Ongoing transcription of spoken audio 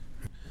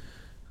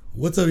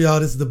What's up, y'all?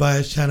 This is the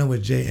Bias Channel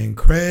with Jay and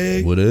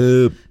Craig. What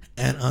up?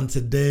 And on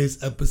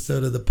today's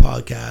episode of the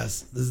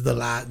podcast, this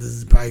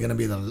is probably gonna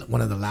be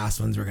one of the last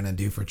ones we're gonna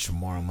do for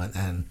Chamorro Month,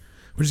 and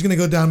we're just gonna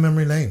go down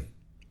memory lane.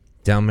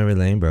 Down memory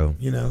lane, bro.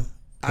 You know,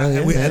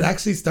 it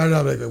actually started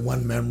out like with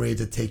one memory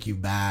to take you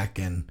back,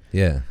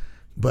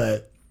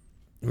 but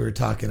we were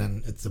talking,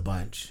 and it's a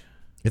bunch.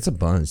 It's a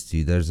bunch,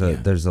 dude. There's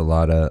a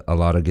lot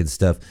of good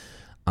stuff.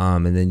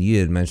 And then you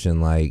had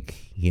mentioned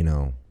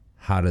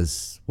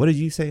what did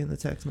you say in the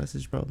text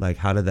message, bro? Like,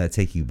 how did that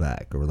take you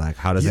back, or like,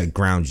 how does that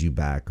ground you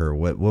back, or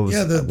what was?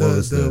 Yeah,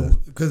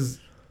 because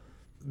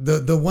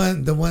the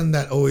one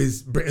that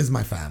always is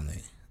my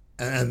family,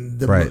 and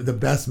the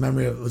best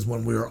memory of it was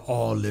when we were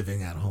all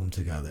living at home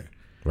together.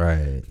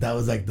 Right. That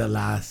was like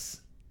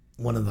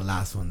one of the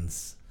last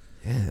ones.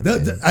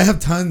 Yeah, I have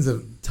tons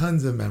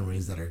of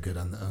memories that are good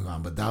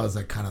on, but that was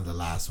like kind of the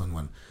last one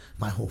when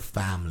my whole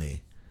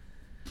family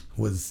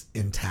was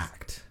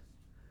intact.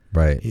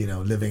 Right. You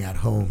know, living at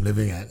home,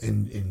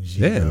 in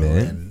Gino,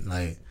 man. And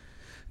like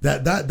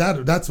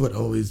that's what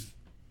always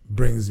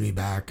brings me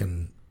back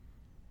and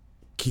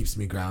keeps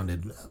me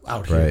grounded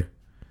out here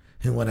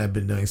in what I've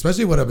been doing,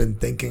 especially what I've been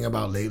thinking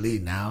about lately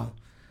now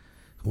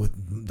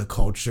with the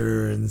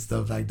culture and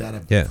stuff like that.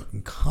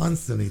 I'm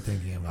constantly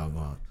thinking about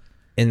Guam.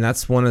 And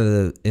that's one of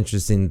the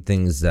interesting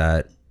things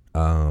that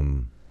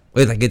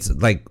it's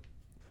like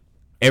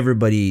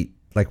everybody,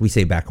 like we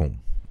say, back home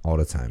all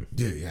the time.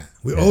 Dude, yeah.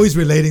 We're always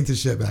relating to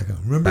shit back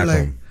home.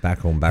 Remember, back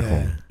home.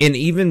 And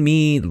even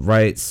me,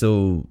 right?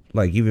 So,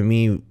 like, even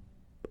me,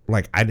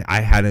 like,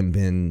 I hadn't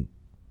been,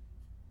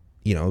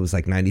 it was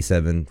like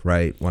 97,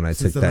 right? When I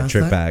took that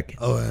trip back.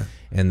 Oh, yeah.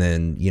 And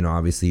then,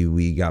 obviously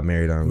we got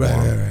married on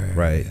Guam,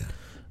 right?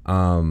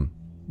 Yeah.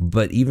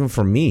 But even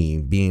for me,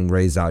 being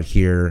raised out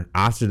here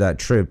after that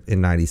trip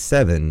in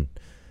 97,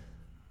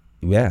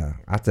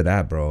 after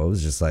that, bro, it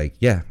was just like,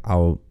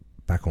 I'll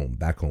back home.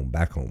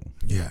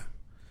 Yeah.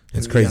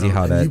 It's crazy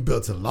how that... You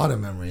built a lot of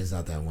memories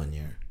out that 1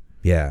 year.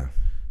 Yeah.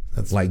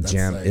 That's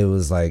jam. Like, it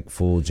was like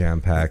full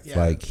jam-packed. Yeah,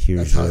 like,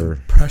 here's how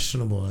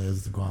impressionable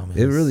is the Guam is.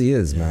 It really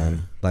is,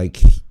 man. Like,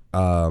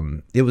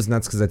 it was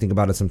nuts because I think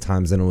about it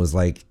sometimes, and it was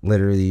like,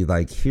 literally,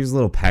 like, here's a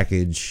little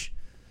package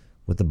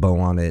with a bow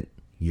on it,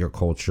 your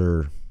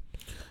culture.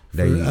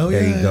 There you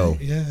go.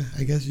 Yeah,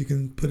 I guess you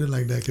can put it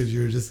like that because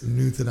you were just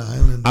new to the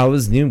island. I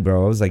was new,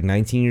 bro. I was like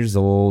 19 years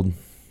old.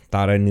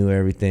 Thought I knew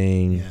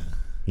everything. Yeah.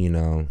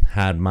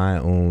 Had my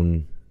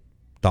own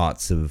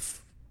thoughts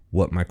of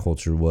what my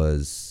culture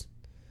was,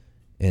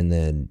 and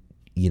then,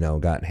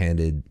 got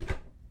handed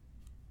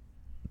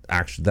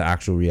the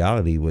actual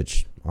reality,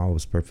 which I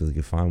was perfectly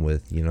fine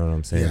with, you know what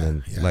I'm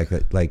saying?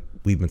 Like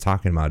we've been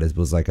talking about, it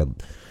was like a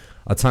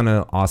ton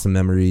of awesome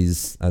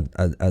memories,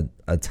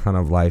 a ton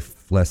of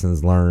life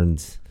lessons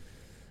learned,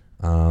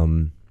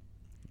 and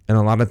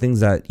a lot of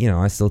things that,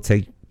 I still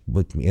take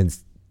with me, and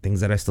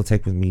things that I still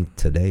take with me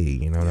today,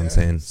 you know what I'm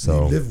saying?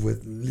 So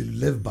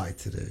live by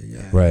today.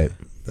 Yeah. Right.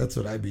 That's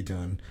what I'd be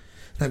doing.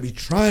 And I'd be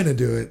trying to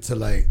do it to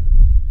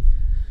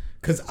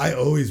because I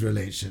always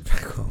relate shit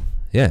back home.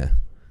 Yeah.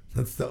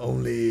 That's the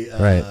only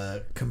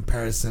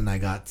comparison I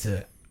got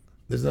to.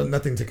 There's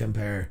nothing to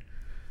compare.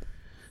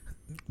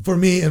 For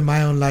me, in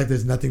my own life,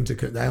 there's nothing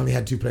to. I only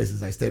had 2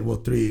 places I stayed. Well,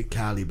 3,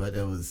 Cali, but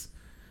I was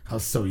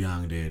so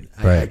young, dude.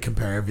 I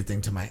compare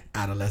everything to my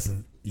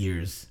adolescent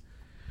years.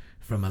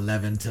 From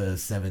 11 to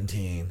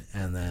 17,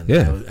 and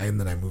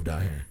then I moved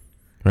out here.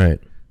 Right.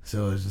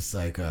 So it was just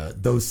like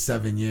those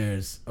 7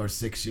 years or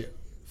 6 years,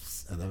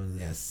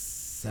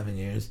 7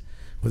 years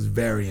was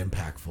very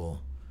impactful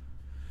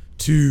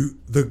to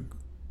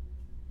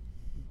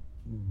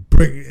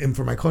bring in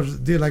for my culture.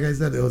 Dude, like I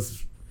said, it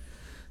was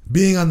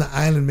being on the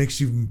island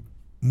makes you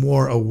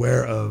more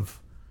aware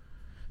of.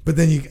 But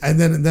then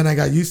then I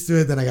got used to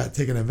it. Then I got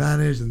taken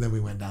advantage, and then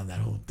we went down that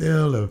whole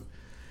deal of.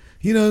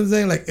 You know what I'm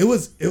saying? Like it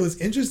was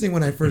interesting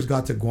when I first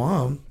got to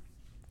Guam,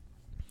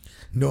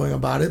 knowing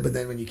about it. But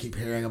then when you keep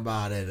hearing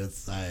about it,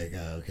 it's like,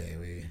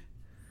 okay,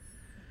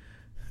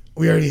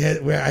 I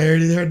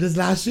already heard this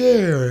last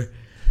year.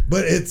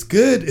 But it's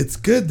good. It's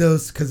good though,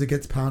 because it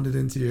gets pounded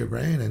into your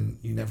brain, and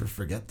you never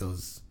forget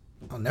those.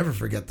 I'll never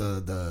forget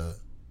the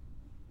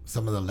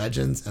some of the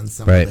legends and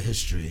some of the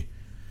history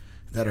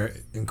that are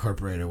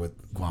incorporated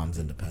with Guam's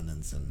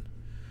independence and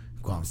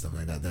Guam stuff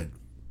like that. That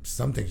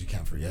some things you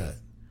can't forget.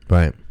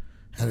 Right.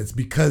 And it's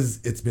because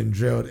it's been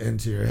drilled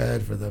into your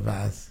head for the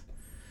past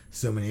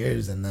so many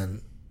years,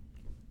 and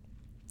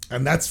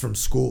that's from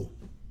school,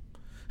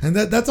 and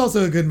that's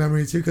also a good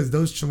memory too, because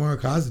those Chamorro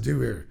classes, dude,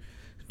 we're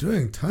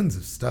doing tons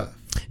of stuff,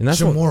 and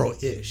that's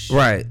Chamorro-ish,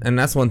 right? And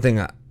that's one thing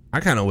I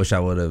kind of wish I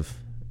would have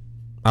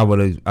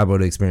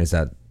experienced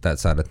that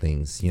side of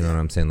things. You know what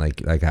I'm saying?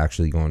 Like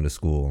actually going to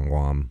school in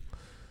Guam.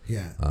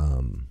 Yeah.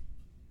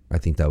 I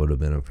think that would have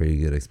been a pretty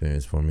good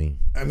experience for me.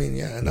 I mean,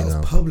 yeah, and that was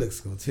public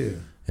school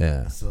too.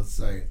 Yeah. So it's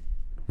like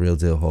real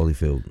deal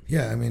Holyfield.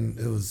 Yeah, I mean,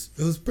 it was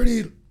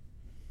pretty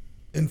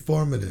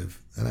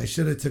informative, and I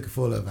should have took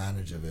full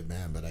advantage of it,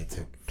 man. But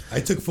I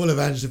took full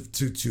advantage of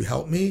to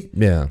help me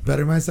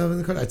better myself in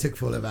the court. I took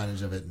full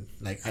advantage of it.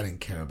 Like I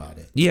didn't care about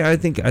it. Yeah, I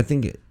think it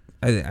think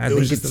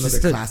it's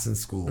another class in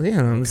school. Yeah,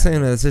 I'm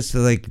saying it's just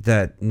like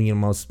that. You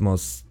know,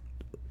 most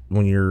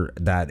when you're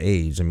that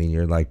age, I mean,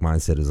 your like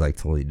mindset is like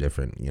totally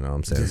different. You know what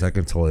I'm saying? So I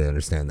can totally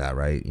understand that,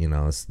 right? You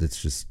know, it's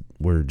just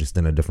we're just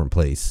in a different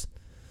place.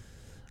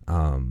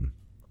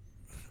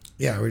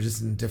 Yeah, we're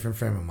just in a different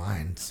frame of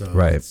mind. So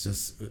it's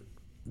just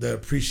the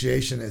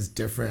appreciation is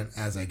different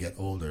as I get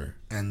older,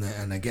 and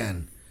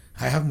again,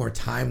 I have more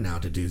time now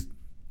to do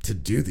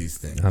these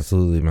things.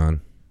 Absolutely,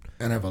 man.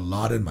 And I've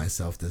allotted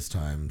myself this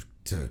time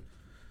to,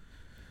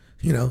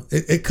 you know,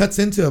 it cuts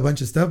into a bunch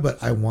of stuff, but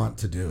I want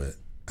to do it,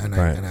 and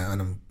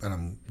I'm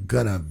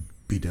gonna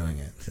be doing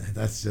it.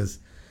 That's just,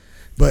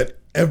 but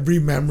every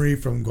memory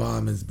from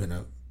Guam has been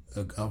a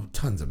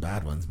tons of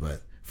bad ones,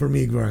 but for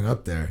me growing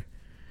up there,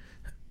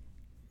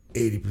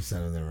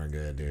 80% of them are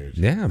good, dude.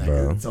 Yeah, like,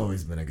 bro. It's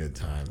always been a good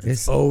time.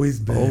 It's always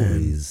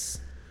been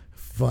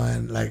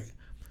fun. Like,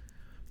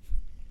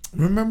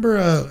 remember,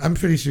 I'm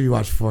pretty sure you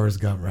watched Forrest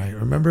Gump, right?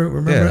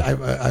 Remember. Yeah.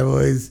 I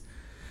always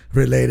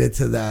related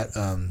to that.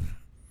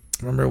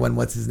 Remember when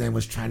what's his name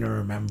was trying to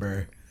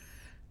remember?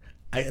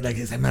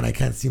 He said, man, I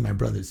can't see my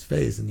brother's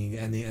face, and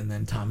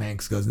then Tom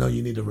Hanks goes, no,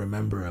 you need to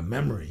remember a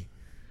memory.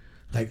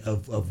 Like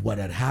of what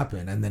had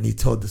happened, and then he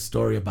told the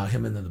story about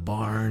him in the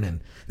barn,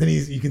 and then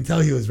you can tell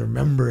he was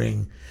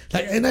remembering.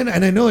 Like, and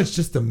I know it's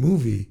just a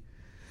movie,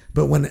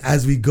 but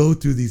as we go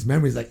through these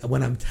memories, like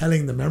when I'm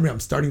telling the memory,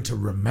 I'm starting to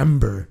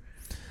remember.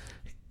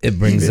 It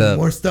brings up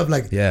more stuff.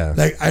 Like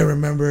like I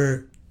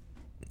remember,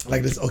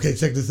 like this. Okay,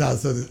 check this out.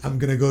 So I'm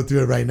gonna go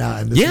through it right now,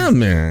 and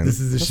man, this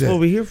is the That's shit.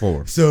 what we're here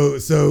for.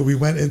 So we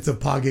went into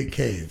Pocket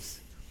Caves.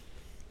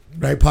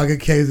 Right, Pocket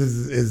Caves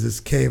is this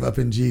cave up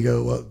in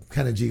Jigo. What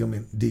kind of Jigo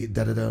mean?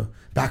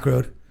 Back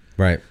road.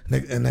 Right.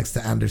 Next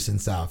to Anderson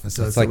South. And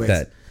so it's like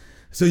that.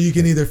 So you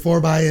can either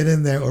 4x it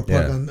in there or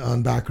park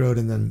on back road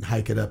and then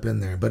hike it up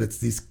in there. But it's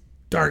these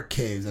dark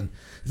caves, and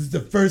this is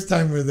the first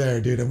time we're there,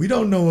 dude. And we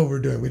don't know what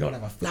we're doing. We don't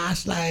have a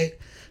flashlight.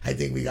 I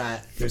think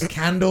there's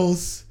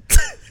candles.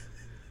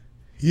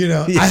 You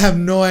know, I have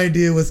no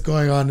idea what's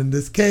going on in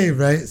this cave,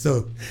 right?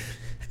 So,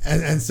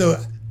 and so.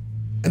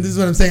 And this is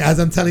what I'm saying. As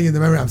I'm telling you the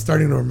memory, I'm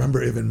starting to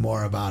remember even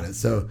more about it.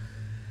 So,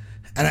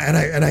 and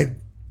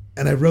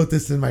I wrote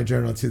this in my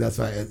journal too. That's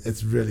why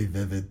it's really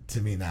vivid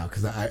to me now,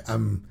 because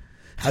I'm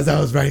as I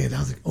was writing it, I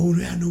was like, oh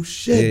yeah, no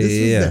shit,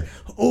 this was there.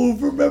 Oh,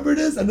 remember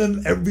this? And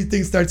then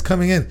everything starts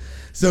coming in.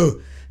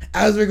 So,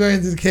 as we're going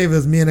into the cave, it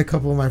was me and a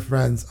couple of my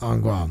friends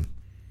on Guam.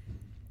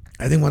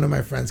 I think one of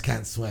my friends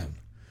can't swim,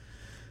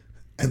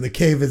 and the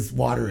cave is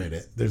water in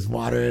it. There's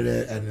water in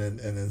it, and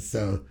then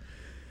so.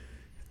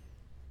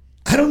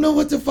 I don't know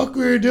what the fuck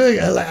we were doing.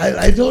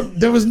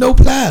 There was no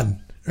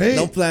plan, right?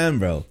 No plan,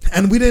 bro.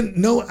 And we didn't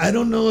know. I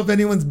don't know if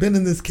anyone's been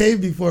in this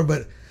cave before,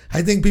 but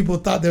I think people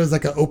thought there was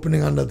like an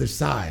opening on the other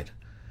side.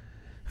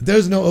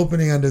 There's no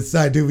opening on the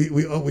side, dude.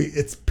 We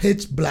it's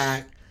pitch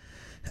black.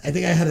 I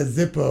think I had a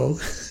Zippo.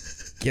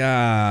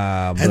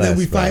 Yeah. And then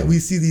we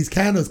see these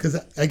candles, because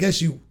I guess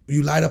you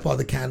light up all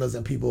the candles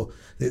and people,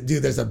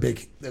 dude, there's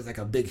like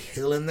a big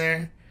hill in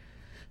there,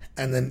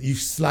 and then you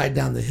slide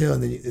down the hill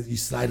and then you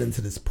slide into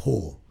this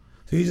pool.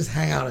 So you just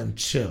hang out and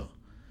chill.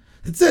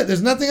 That's it.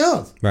 There's nothing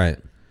else. Right.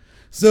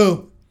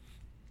 So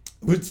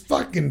it's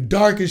fucking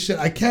dark as shit.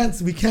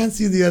 We can't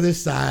see the other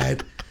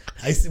side.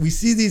 We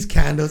see these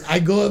candles. I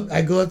go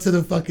up to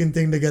the fucking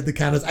thing to get the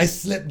candles. I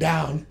slip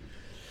down,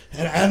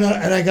 and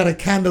I got a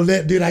candle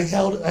lit, dude. I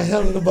held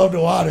it above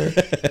the water,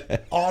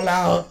 all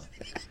out.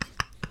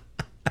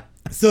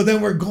 So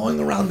then we're going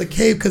around the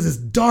cave because it's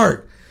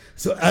dark.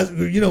 So as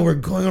you know, we're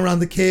going around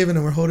the cave and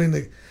then we're holding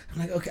the. I'm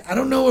like, okay, I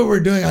don't know what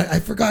we're doing. I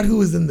forgot who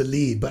was in the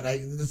lead, but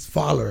this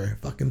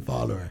fucking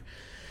follower.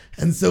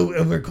 And so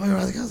we're going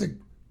around. I was like,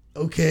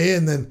 okay.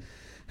 And then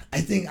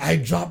I think I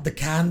dropped the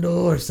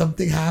candle or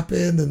something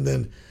happened. And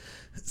then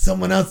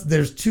someone else,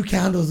 there's two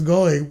candles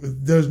going.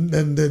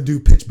 Then they do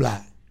pitch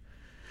black.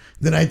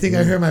 Then I think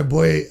I heard my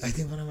boy,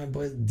 one of my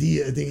boys,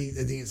 D, I think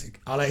he's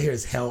like, all I hear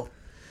is help.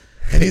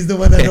 And he's the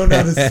one that don't know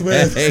how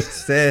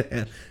to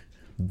swim.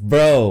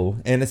 Bro,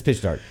 and it's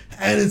pitch dark.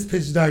 And it's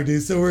pitch dark,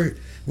 dude. So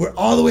we're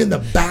all the way in the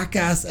back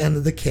ass end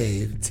of the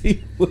cave,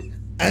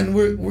 and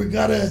we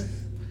gotta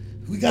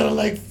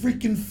like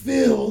freaking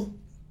feel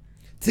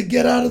to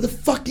get out of the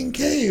fucking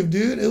cave,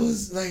 dude. It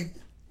was like,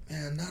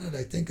 man, now that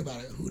I think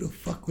about it, who the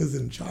fuck was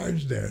in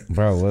charge there,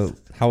 bro?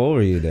 How old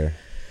were you there?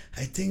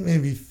 I think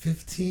maybe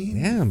 15.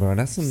 Yeah, bro,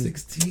 that's some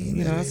 16.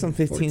 You know, that's some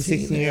 15,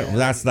 16 year old.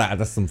 That's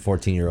some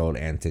 14-year-old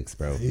antics,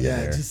 bro.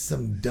 Yeah, just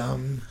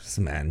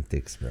some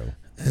antics, bro.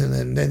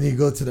 And then you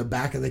go to the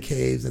back of the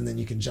caves, and then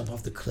you can jump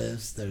off the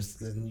cliffs. Then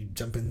you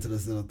jump into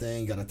this little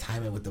thing. You gotta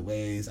time it with the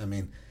waves. I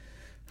mean,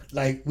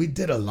 like, we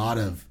did a lot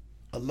of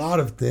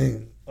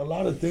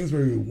things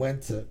where we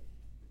went to.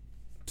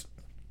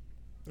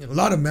 A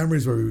lot of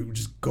memories where we were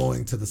just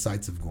going to the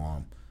sites of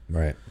Guam.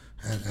 Right.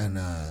 And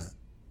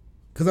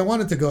because I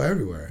wanted to go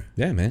everywhere.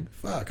 Yeah, man.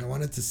 Fuck, I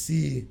wanted to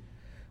see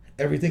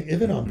everything,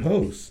 even on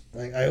post.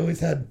 Like I always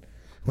had,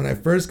 when I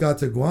first got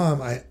to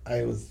Guam, I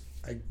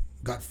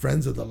got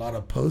friends with a lot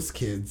of post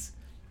kids.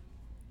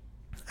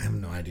 I have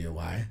no idea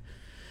why,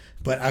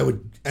 but I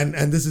would, and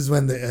this is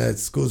when the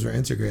schools were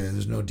integrated.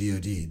 There's no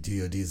DOD.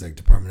 DOD is like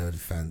Department of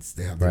Defense.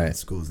 They have their own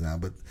schools now,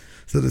 but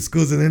so the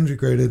schools are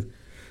integrated.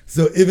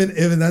 So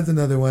even that's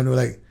another one where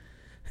like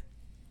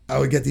I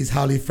would get these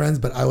haole friends,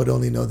 but I would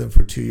only know them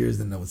for 2 years,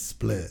 and they would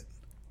split.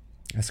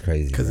 That's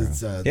crazy. Because it's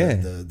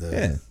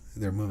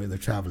they're moving, they're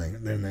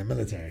traveling, they're in the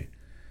military.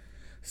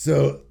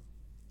 So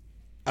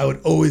I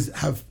would always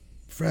have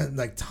friends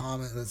like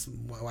Thomas, that's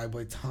white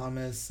boy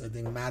Thomas. I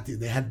think Matthew.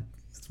 They had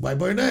white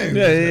boy names.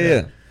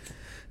 Yeah.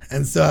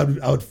 And so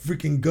I would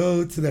freaking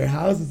go to their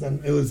houses,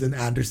 and it was in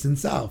Anderson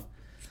South.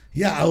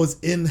 Yeah, I was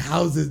in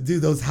houses,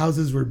 dude. Those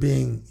houses were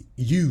being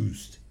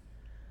used.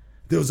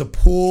 There was a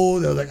pool.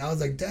 I was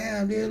like,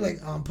 damn, dude.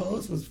 Like on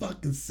post was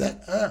fucking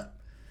set up.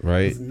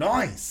 Right. It was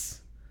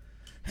nice.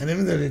 And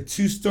even though they're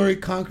 2-story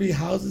concrete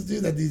houses,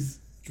 dude, that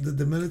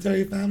the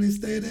military families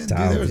stayed in, dude,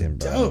 they were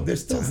dope. They're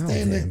still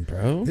standing,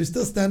 bro. They're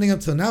still standing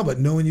up till now, but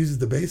no one uses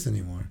the base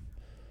anymore.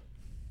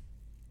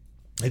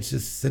 It's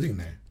just sitting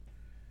there.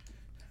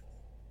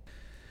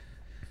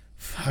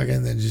 Fuck,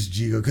 and then just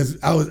Jigo, because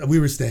we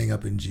were staying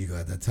up in Jigo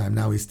at that time.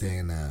 Now we stay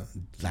in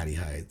Laddie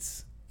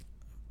Heights.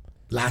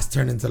 Last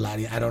turn into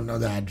Laddie. I don't know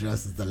the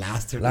address. It's the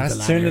last turn.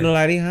 Last turn into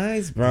Laddie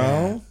Heights, bro.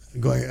 Yeah.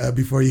 Going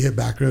before you hit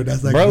back road.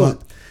 That's like, bro.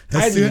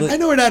 I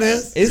know where that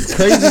is. It's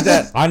crazy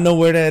that I know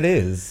where that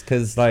is,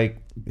 because like,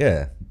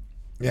 yeah.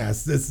 Yeah,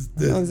 it's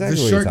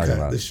the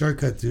shortcut. The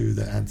shortcut to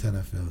the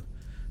antenna field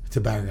to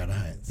Barragata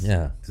Heights.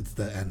 Yeah, it's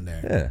the end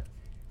there.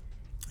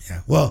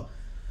 Yeah. Well,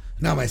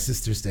 now my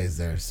sister stays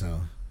there, so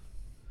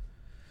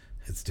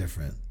it's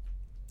different.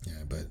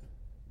 Yeah, but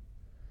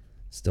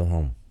still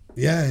home.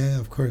 Yeah,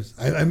 of course.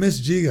 I miss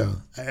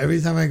Jigo.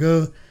 Every time I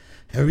go,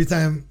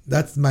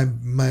 that's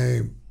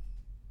my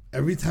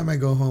every time I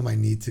go home, I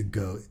need to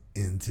go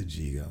into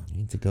Jigo. You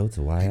need to go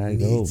to I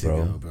go,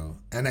 bro.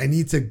 And I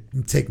need to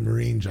take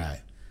Marine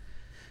Drive,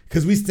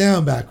 because we stay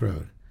on back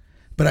road,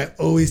 but I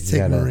always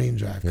take Marine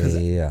Drive, because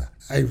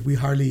we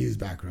hardly use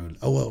back road.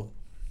 Oh well,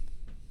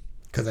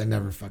 because I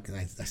never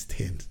I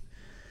stayed.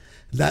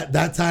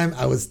 That time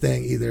I was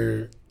staying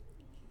either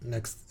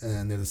next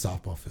near the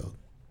softball field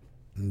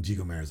in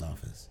Jigo Mayor's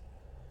office.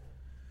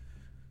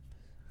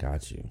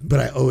 Got you.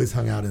 But I always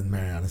hung out in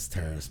Marianas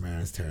Terrace.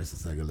 Marianas Terrace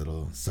is like a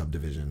little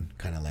subdivision,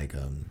 kind of like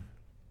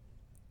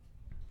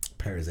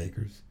Paris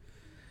Acres.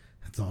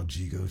 It's all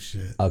Jigo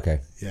shit.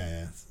 Okay.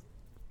 Yeah.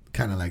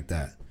 Kind of like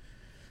that.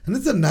 And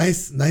it's a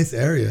nice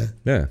area.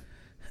 Yeah.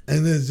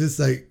 And it's just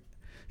like,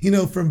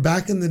 from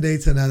back in the day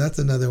to now, that's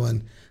another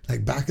one.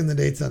 Like back in the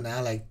day to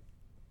now, like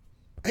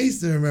I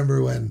used to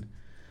remember when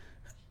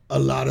a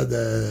lot of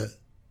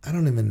I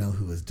don't even know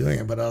who was doing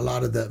it, but a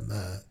lot of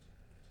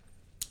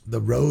the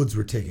roads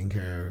were taken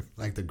care of,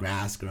 like the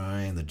grass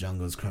growing, the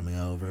jungle's coming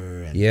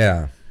over, and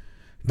yeah,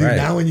 dude.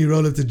 Now when you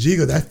roll up to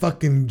Jigo, that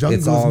fucking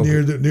jungle's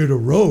near the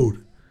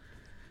road,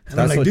 and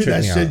I'm like, dude,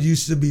 that shit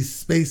used to be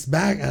spaced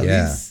back at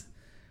least.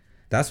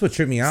 That's what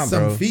tripped me out,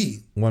 bro. Some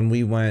feet. When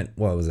we went,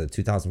 what was it,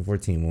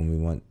 2014? When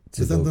we went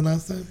to something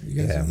last time,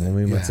 you guys when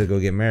we went to go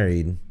get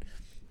married.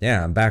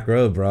 Yeah, back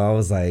road, bro. I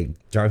was like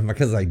driving my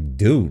kids, like,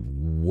 dude,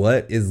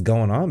 what is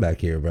going on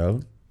back here,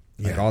 bro?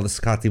 Like all the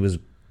Scotty was.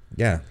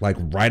 Yeah, like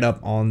right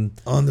up on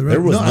the road. There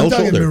was no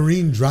talking shoulder.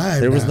 Marine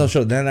Drive. There was no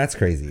shoulder. Then that's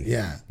crazy.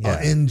 Yeah.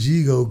 In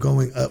Jigo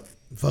going up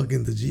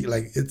fucking the G,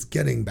 like it's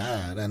getting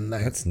bad, and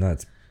like, that's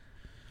nuts.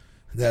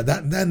 Yeah,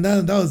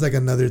 that was like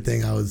another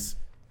thing I was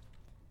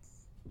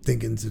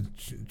thinking to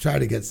try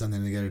to get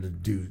something together to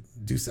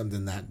do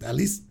something that at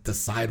least the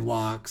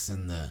sidewalks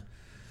and the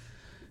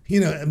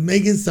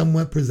making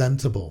somewhat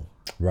presentable.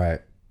 Right.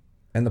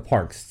 And the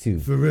parks too.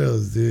 For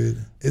reals,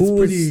 dude.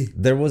 It's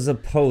there was a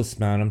post,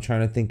 man. I'm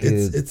trying to think of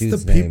it's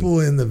the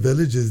people in the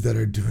villages that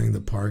are doing the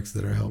parks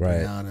that are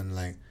helping out, and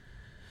like,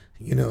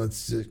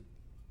 it's just,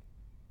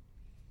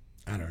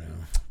 I don't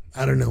know.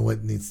 I don't know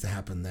what needs to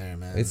happen there,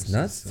 man. It's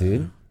nuts,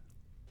 dude.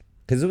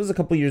 Because it was a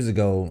couple years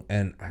ago,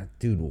 and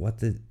dude, what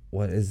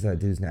is that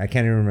dude's name? I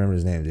can't even remember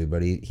his name, dude.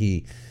 But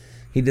he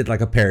did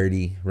like a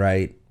parody,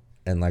 right,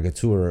 and like a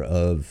tour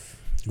of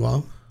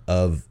Guam,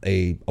 of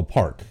a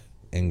park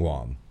in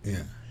Guam.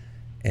 Yeah.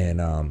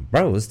 And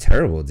bro, it was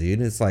terrible,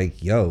 dude. It's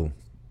like, yo,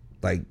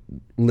 like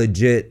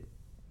legit,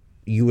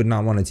 you would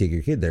not want to take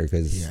your kid there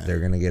because they're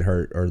gonna get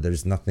hurt, or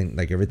there's nothing,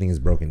 like everything is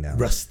broken down.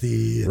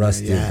 Rusted,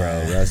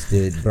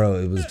 bro.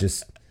 It was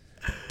just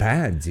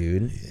bad,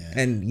 dude. Yeah.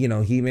 And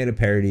he made a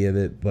parody of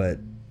it, but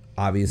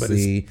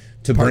obviously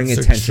to bring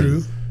attention.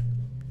 True.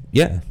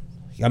 Yeah.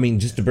 I mean,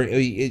 just to bring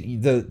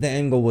the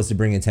angle was to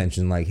bring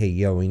attention, like, hey,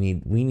 yo, we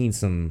need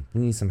some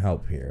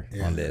help here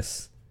on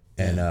this.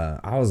 And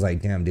I was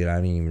like, damn, dude, I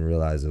didn't even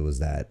realize it was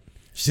that.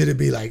 Should it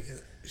be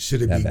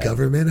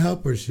government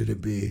help, or should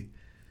it be?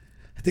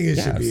 I think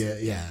it should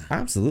be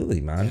absolutely,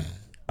 man.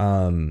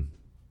 Yeah. And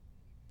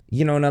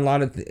a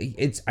lot of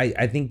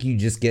I think you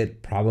just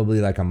get probably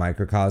like a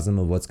microcosm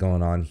of what's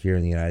going on here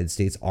in the United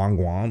States on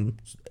Guam,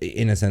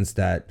 in a sense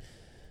that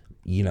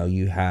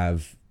you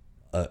have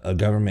a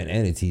government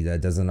entity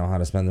that doesn't know how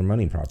to spend their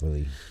money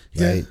properly,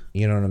 right? Yeah.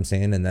 You know what I'm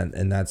saying?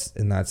 And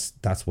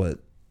that's what.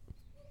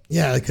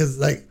 Yeah, because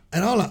like,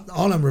 and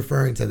all I'm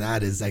referring to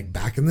that is like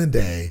back in the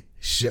day,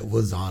 shit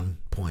was on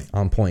point.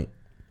 On point.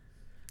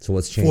 So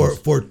what's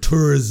changed for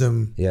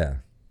tourism? Yeah.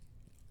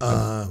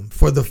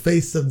 For the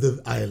face of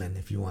the island,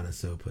 if you want to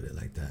so put it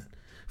like that.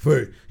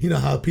 For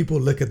how people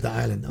look at the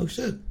island. Oh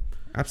shit.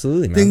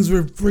 Absolutely, man. Things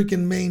were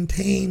freaking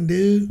maintained,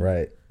 dude.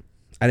 Right.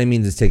 I didn't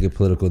mean to take it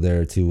political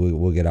there too.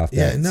 We'll get off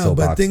that. Yeah, no,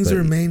 but things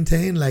were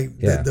maintained. Like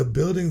the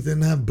buildings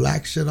didn't have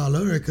black shit all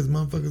over it because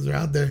motherfuckers are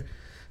out there,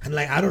 and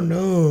like I don't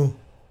know,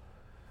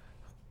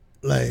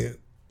 like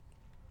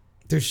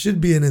there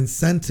should be an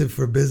incentive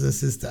for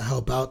businesses to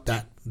help out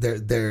that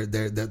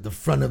the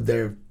front of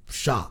their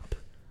shop,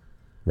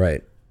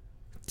 right,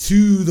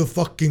 to the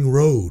fucking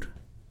road.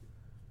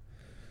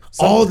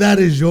 All that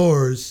is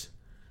yours.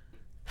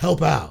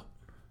 Help out.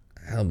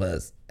 Help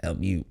us.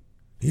 Help you.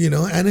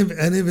 And even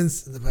and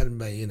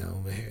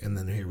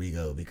then here we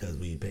go because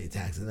we pay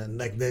tax, and then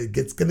like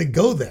it's gonna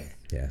go there.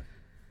 Yeah.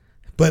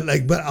 But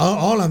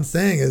all I'm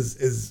saying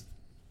is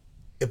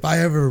if I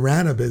ever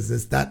ran a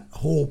business, that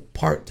whole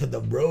part to the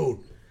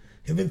road,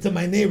 even to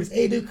my neighbors,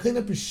 hey dude, clean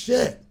up your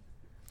shit.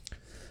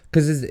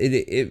 Because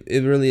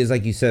it really is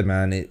like you said,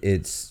 man.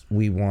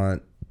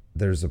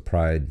 There's a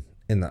pride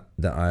in the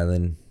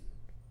island,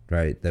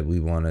 right? That we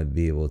want to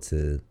be able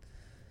to,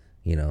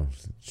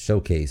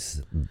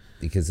 showcase.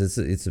 Because it's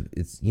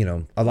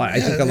a lot.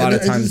 I think a lot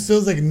of times it just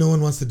feels like no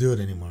one wants to do it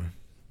anymore.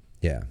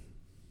 Yeah,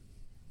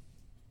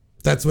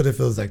 that's what it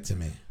feels like to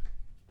me,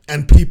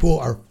 and people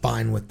are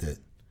fine with it.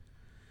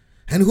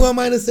 And who am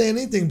I to say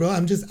anything, bro?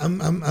 I'm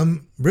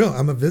real.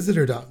 I'm a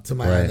visitor to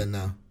my island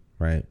now.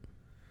 Right.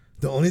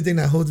 The only thing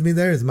that holds me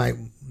there is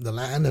the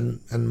land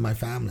and my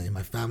family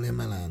and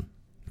my land.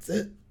 That's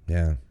it.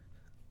 Yeah.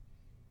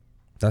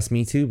 That's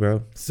me too,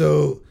 bro.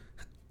 So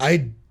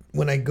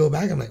when I go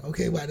back, I'm like,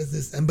 okay, why does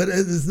this? But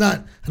it's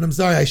not. And I'm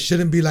sorry, I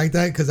shouldn't be like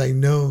that because I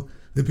know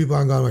the people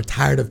on Guam are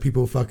tired of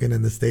people fucking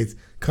in the States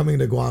coming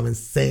to Guam and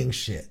saying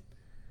shit.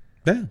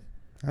 Yeah,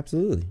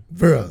 absolutely.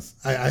 For us,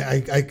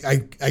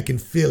 I can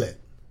feel it.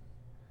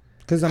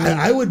 Because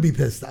I would be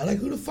pissed. Like,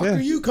 who the fuck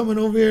are you coming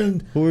over here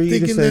and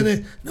thinking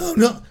that?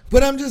 No.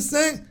 But I'm just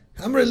saying,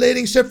 I'm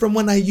relating shit from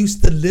when I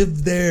used to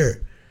live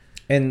there.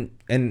 And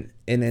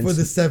for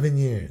the 7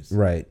 years,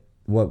 right?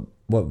 What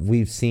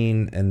we've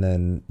seen, and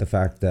then the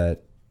fact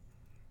that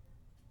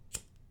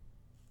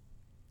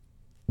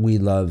we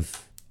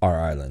love our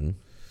island.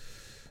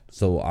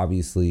 So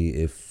obviously,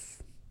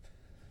 if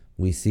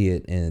we see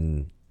it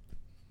in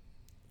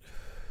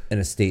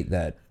a state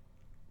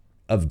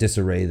of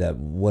disarray that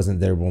wasn't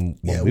there when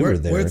we were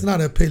there, where it's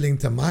not appealing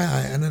to my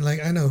eye, and then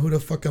like I know who the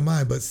fuck am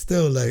I, but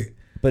still like.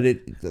 But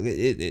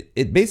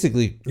it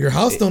basically, your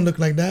house don't look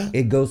like that.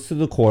 It goes to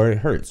the core. It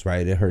hurts,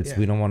 right? It hurts. Yeah.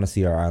 We don't want to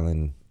see our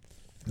island.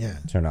 Yeah,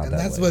 turn out and that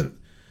that's way. What.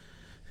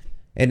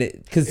 And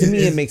because to me,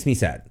 it makes me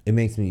sad. It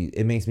makes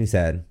me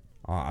sad.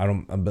 I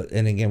don't. But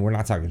and again, we're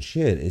not talking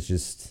shit. It's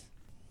just.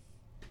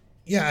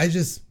 Yeah,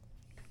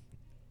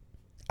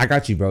 I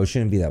got you, bro. It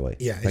shouldn't be that way.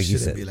 Yeah, it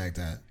shouldn't be like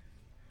that.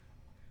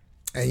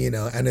 And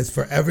and it's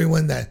for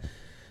everyone that,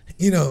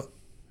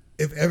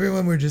 if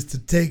everyone were just to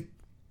take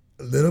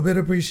a little bit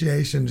of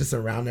appreciation just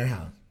around their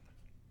house.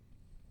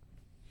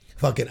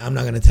 Fuck it, I'm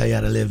not gonna tell you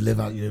how to live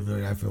out your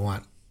life if you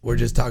want. We're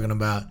just talking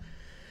about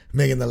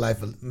making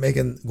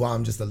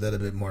Guam just a little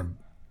bit more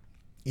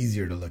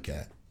easier to look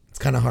at. It's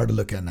kind of hard to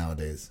look at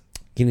nowadays.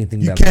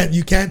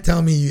 You can't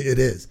tell me it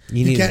is.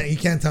 You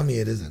can't tell me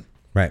it isn't.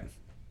 Right.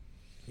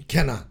 You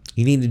cannot.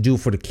 You need to do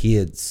for the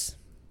kids.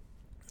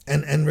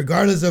 And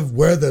regardless of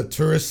where the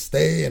tourists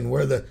stay and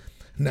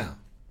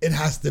it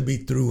has to be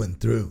through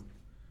and through.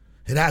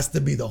 It has to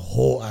be the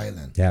whole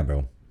island. Yeah,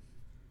 bro.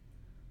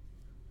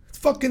 It's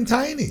fucking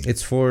tiny.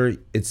 It's for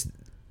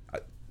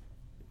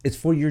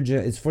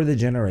the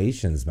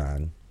generations,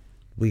 man.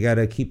 We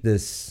gotta keep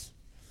this.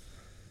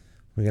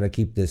 We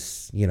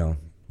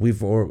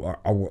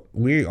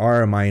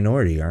are a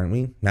minority, aren't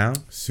we? Now,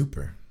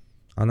 super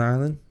on the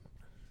island.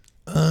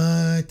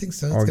 I think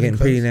so. Or getting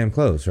pretty damn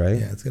close, right?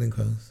 Yeah, it's getting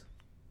close.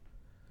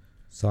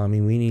 So I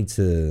mean, we need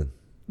to,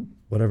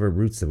 whatever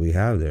roots that we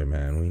have there,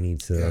 man. We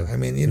need to. Yeah, I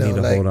mean,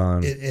 hold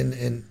on.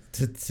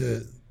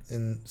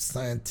 In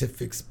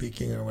scientific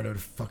speaking or whatever the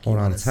fuck you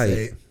want to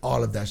say,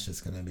 all of that's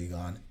just gonna be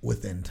gone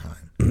within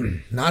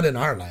time. Not in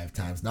our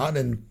lifetimes, not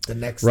in the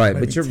next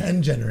maybe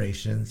 10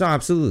 generations. No,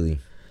 absolutely.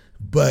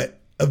 But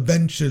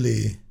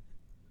eventually,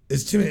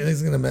 it's too many.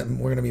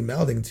 We're gonna be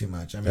melding too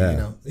much. I mean,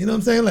 you know what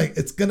I'm saying? Like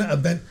it's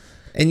gonna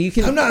and you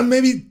can. I'm not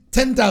maybe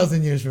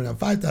 10,000 years from now,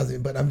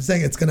 5,000, but I'm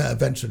saying it's gonna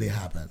eventually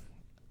happen.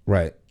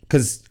 Right,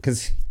 because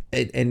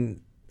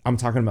and I'm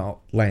talking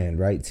about land,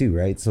 right? Too,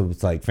 right? So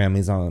it's like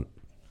families on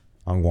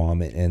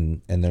Guam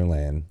and their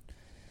land.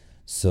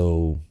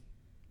 So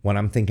when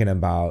I'm thinking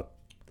about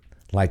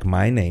like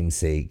my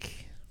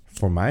namesake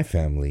for my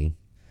family,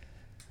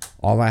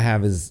 all I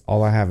have is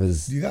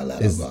you got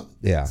Lalo?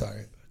 Yeah.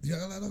 Sorry. You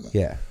got Lalo?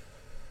 Yeah.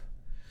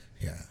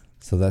 Yeah.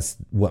 So that's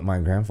what my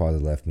grandfather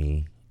left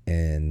me,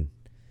 and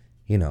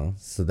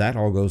so that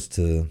all goes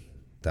to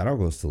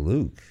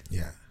Luke.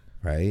 Yeah.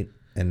 Right.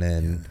 And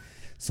then,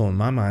 so in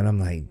my mind, I'm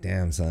like,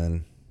 damn,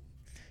 son,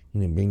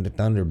 you need to bring the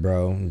thunder,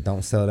 bro.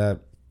 Don't sell that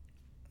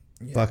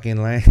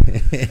fucking land.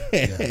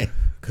 Yeah.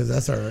 Because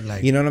that's our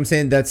You know what I'm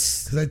saying?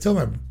 That's because I told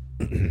my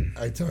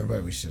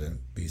brother we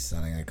shouldn't be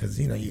selling it because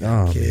you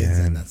got kids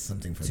and that's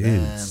something for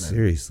them. And,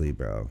 seriously,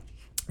 bro.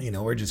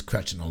 We're just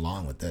crutching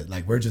along with it.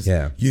 Like we're just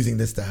using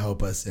this to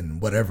help us in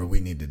whatever we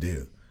need to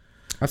do.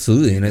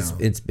 Absolutely, and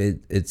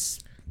it's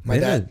my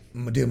dad,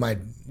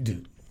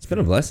 dude. It's been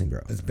a blessing,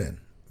 bro. It's been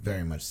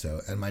very much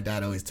so, and my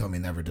dad always told me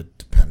never to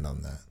depend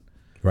on that.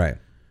 Right.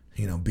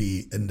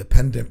 Be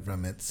independent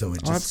from it, so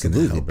it just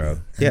gonna help bro.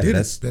 You. And dude,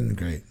 it's been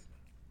great.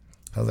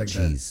 I was like,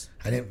 jeez,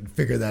 I didn't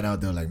figure that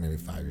out though, like maybe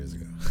 5 years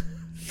ago.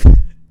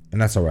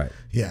 And that's all right.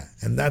 Yeah,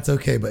 and that's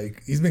okay. But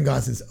he's been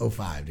gone since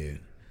 2005, dude.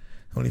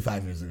 Only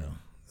 5 years ago.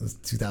 It was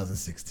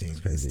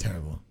 2016. It's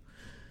terrible.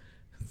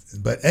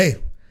 But hey,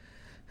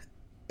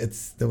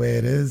 it's the way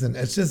it is, and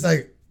it's just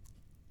like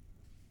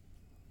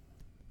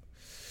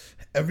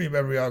every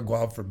memory on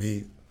Guam for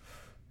me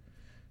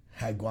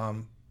had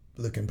Guam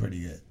looking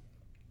pretty good.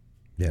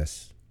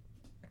 Yes.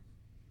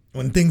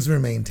 When things were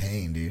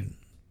maintained, dude.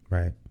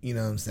 Right. You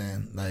know what I'm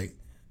saying? Like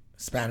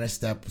Spanish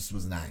Steps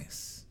was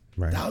nice.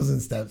 Right.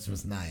 1,000 Steps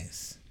was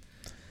nice.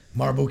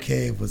 Marble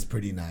Cave was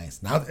pretty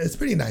nice. Now it's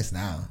pretty nice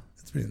now.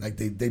 It's pretty like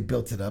they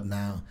built it up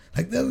now.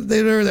 Like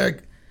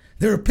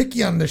they were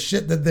picky on the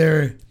shit that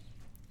they're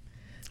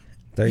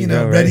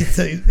ready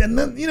to, and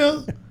then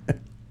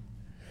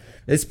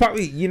it's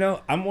probably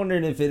I'm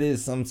wondering if it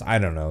is some, I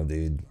don't know,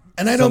 dude.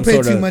 And I don't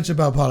pay too much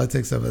about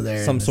politics over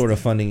there. Some sort of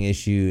funding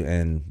issue,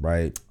 and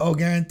right. Oh,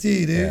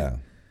 guarantee, dude. Yeah.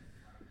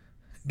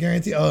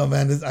 Guarantee. Oh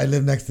man, I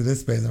live next to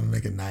this space. I'm gonna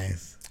make it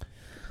nice.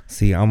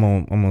 See, I'm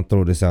gonna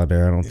throw this out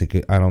there. I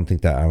don't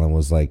think that island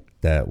was like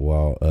that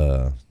while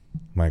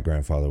my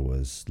grandfather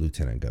was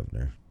lieutenant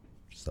governor.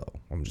 So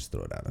I'm just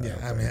throw it out. Yeah,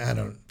 I mean, I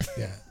don't.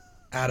 Yeah,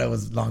 Ada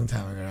was a long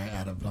time ago, right?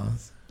 Ada Blanc,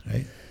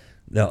 right?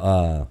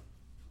 No,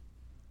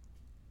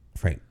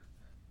 Frank.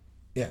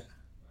 Yeah,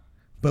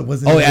 but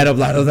wasn't? Oh, Ada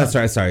Blanc. Oh, that's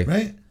right. Sorry.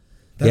 Right.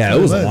 That's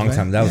it was a long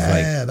time. That was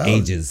like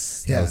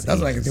ages. Yeah, that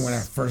was like when I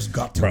first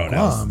got to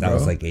Guam. That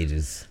was like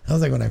ages. That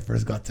was like when I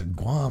first got to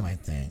Guam, I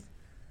think.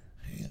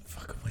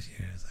 Fuck, what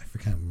years? I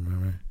can't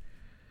remember.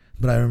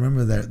 But I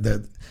remember that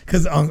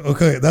because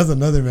that's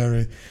another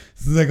memory.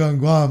 It's like on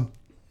Guam,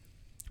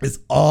 it's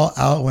all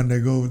out when they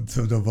go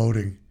to the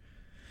voting.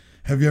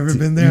 Have you ever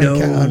been there?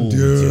 No,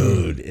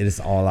 dude, it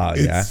is all out.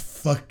 It's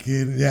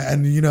fucking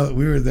and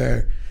we were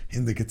there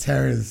in the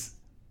Gutierrez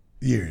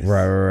years.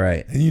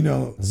 Right. And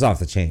it's off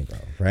the chain, bro.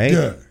 Right?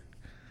 Yeah.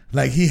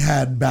 Like he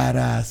had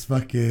badass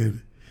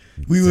fucking.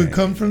 We would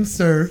come from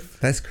surf.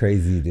 That's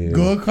crazy, dude.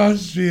 Go across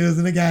the street as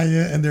in a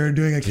Ganya, and they were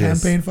doing a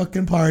campaign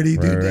fucking party.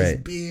 Dude, there's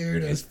beer,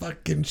 there's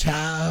fucking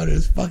chow,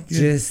 there's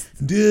fucking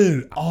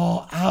dude,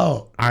 all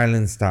out.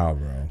 Island style,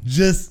 bro.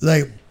 Just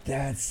like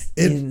that's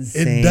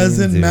insane. It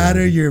doesn't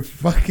matter your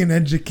fucking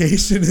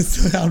education.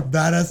 It's how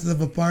badass of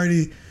a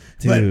party.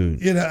 Dude.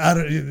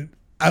 But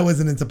I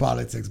wasn't into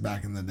politics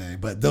back in the day,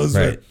 but those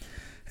were,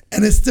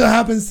 and it still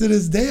happens to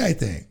this day, I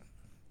think.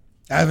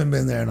 I haven't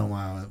been there in a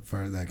while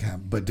for that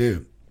camp, but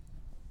dude,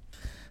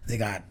 they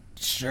got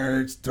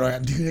shirts,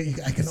 dude,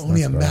 I can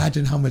only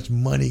imagine how much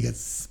money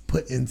gets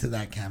put into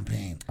that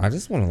campaign. I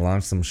just want to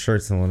launch some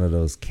shirts in one of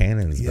those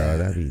cannons, bro.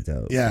 That'd be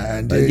dope. Yeah,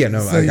 and dude,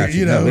 I got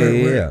you.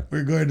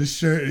 We're going to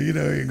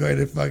you're going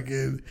to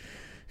fucking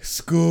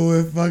school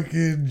with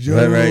fucking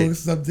Joe,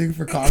 something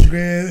for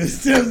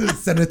Congress,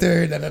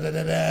 senator,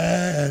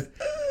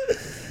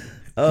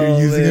 You're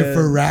using it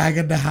for rag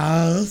in the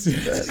house.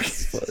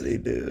 That's funny,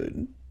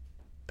 dude.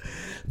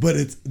 But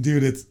it's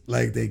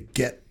like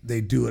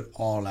they do it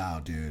all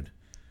out, dude.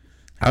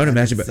 I would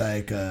imagine, it's but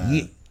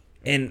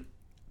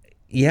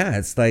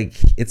it's like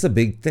it's a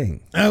big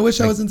thing. I wish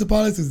I was into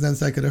politics then,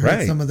 so I could have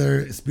heard some of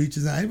their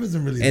speeches. I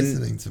wasn't really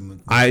listening to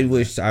them. I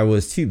wish I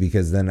was too,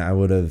 because then I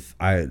would have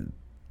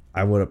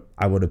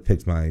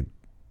picked my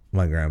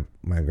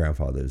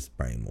grandfather's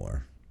brain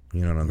more.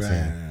 You know what I'm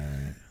saying?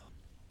 Right.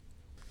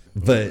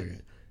 But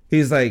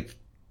he's like,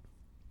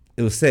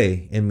 it was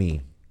Say and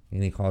me,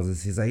 and he calls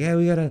us. He's like, yeah,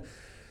 we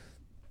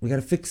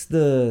gotta fix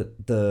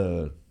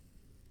the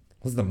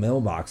what's the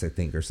mailbox, I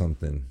think, or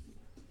something.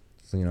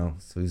 So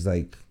so he's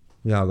like,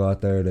 we all go out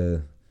there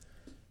to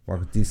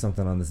do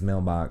something on this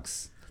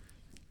mailbox,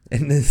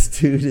 and this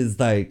dude is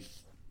like,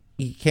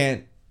 he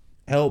can't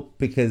help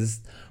because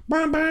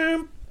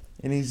and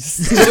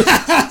he's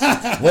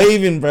just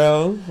waving,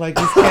 bro, like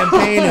he's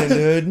campaigning,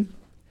 dude.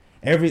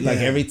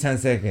 Every 10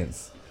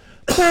 seconds.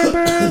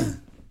 Governor,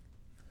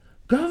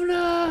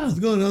 how's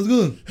it going?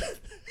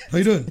 How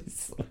you doing?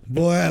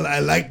 Boy, I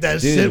like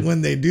that shit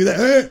when they do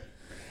that.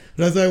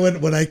 That's why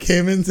when I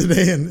came in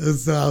today, and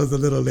so I was a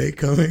little late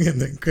coming,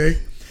 and then Craig,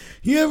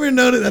 you ever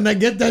notice, and I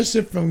get that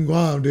shit from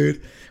Guam,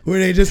 dude, where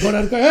they just go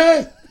down the car,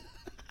 hey!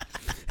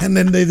 And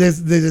then they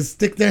just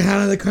stick their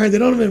hand on the car. They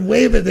don't even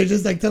wave it. They're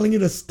just like telling you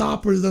to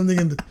stop or something.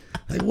 And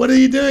Like, what are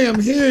you doing? I'm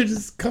here.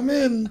 Just come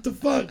in. What the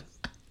fuck?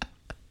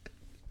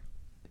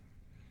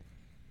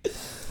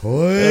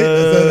 What?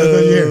 That's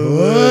what you hear.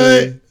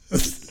 What?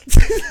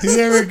 you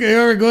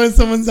ever go in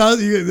someone's house?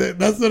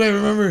 That's what I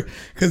remember.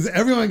 Because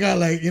everyone got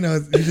like, you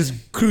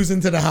just cruise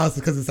into the house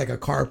because it's like a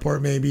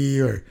carport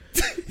maybe, or,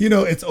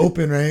 it's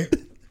open, right?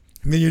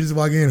 And then you're just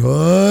walking in.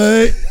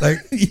 What? Like,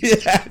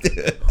 yeah,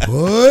 dude.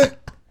 What?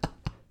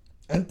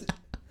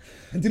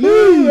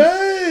 Hello,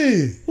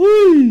 hey.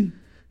 Woo.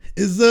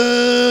 Is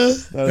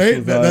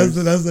right?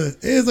 That's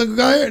hey, is Uncle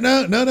Guy here?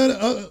 No.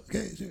 Oh,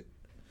 okay, sure.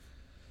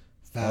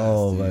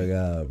 Fast, my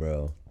god,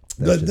 bro.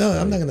 But no,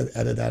 I'm not gonna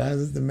edit that.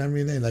 That's the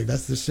memory name. Like,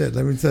 that's the shit.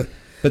 Let me tell.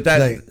 But that,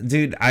 like,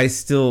 dude, I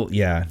still,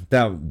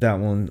 that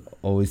one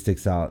always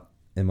sticks out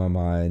in my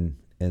mind.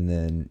 And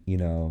then,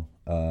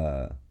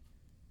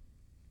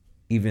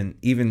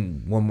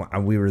 even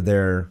when we were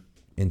there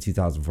in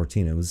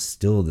 2014, it was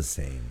still the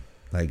same.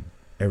 Like,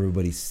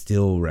 everybody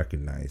still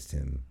recognized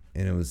him,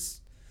 and it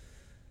was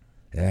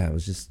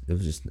just,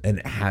 and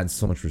it had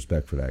so much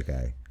respect for that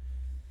guy.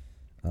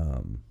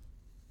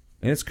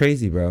 And it's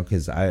crazy, bro,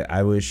 because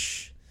I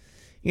wish,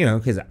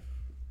 because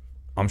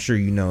I'm sure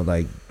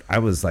like, I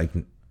was like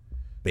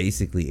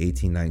basically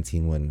 18,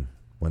 19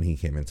 when he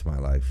came into my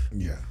life.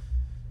 Yeah.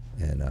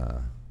 And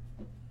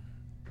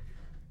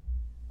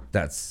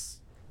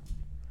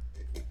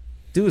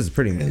dude was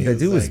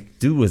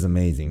dude was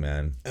amazing,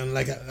 man. And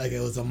like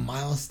it was a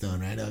milestone,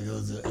 right? Like it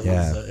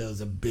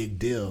was a big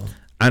deal.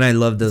 And I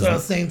love those. That's what I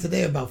was saying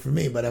today about for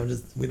me, but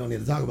we don't need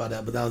to talk about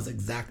that. But that was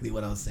exactly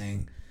what I was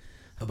saying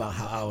about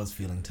how I was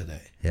feeling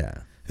today.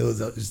 Yeah. It was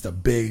just a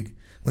big,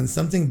 when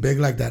something big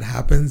like that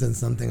happens, and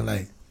something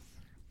like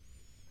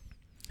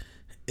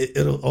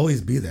it'll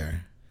always be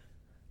there.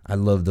 I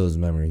love those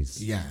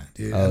memories. Yeah,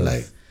 dude. And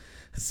like,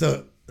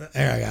 so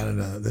Eric, I don't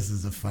know. This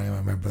is a funny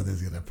one. My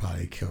brother's gonna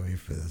probably kill me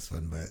for this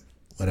one, but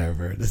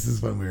whatever. This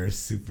is when we were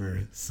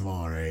super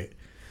small, right?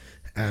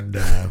 And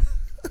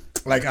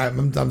like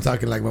I'm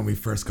talking like when we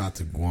first got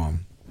to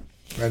Guam,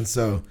 and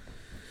so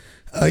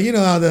you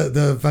know how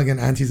the fucking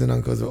aunties and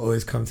uncles will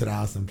always come to the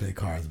house and play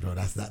cards, bro.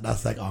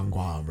 That's like on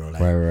Guam, bro.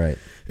 Like, right.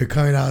 They're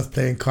coming out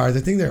playing cards. I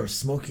think they were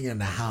smoking in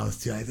the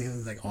house too. I think it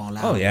was like all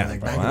out. Oh yeah, like,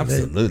 bro,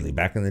 absolutely.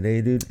 Back in the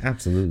day, dude,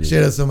 absolutely.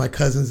 Shit, so my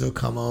cousins will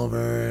come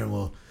over and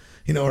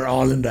we're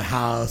all in the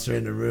house or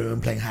in the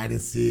room playing hide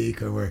and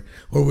seek, and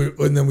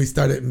then we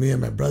started. Me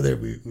and my brother,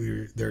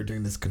 they were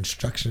doing this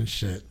construction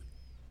shit.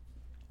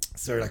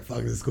 So we're like,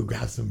 fuck, let's go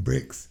grab some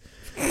bricks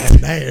at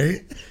night,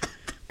 right?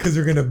 Because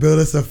we're gonna build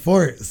us a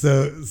fort.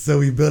 So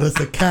we built us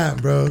a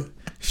camp, bro.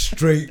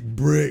 Straight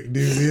brick,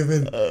 dude. We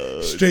even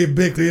straight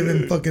brick. We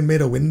even fucking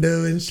made a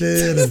window and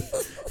shit,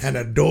 and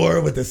a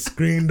door with a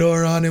screen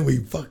door on it. We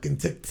fucking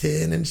took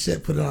tin and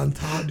shit, put it on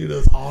top, dude. It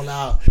was all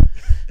out.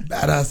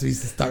 Badass. We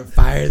used to start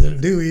fires, and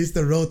dude, we used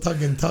to roll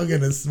tugging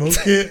and smoke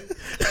it.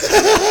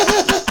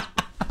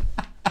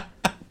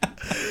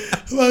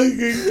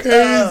 Fucking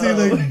crazy,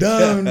 like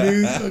dumb,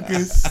 dude.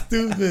 Fucking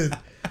stupid.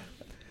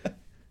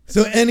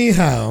 So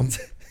anyhow,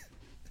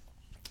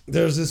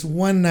 there was this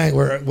one night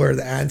where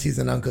the aunties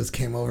and uncles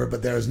came over,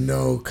 but there was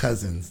no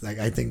cousins. Like,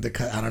 I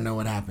think I don't know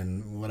what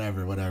happened.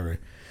 Whatever.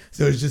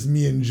 So it's just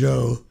me and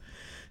Joe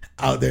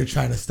out there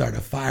trying to start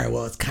a fire.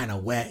 Well, it's kind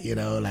of wet,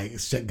 like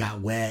shit got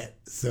wet.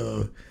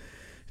 So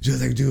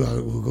Joe's like, dude,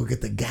 we'll go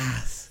get the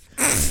gas.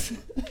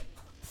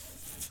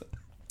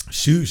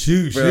 Shoot.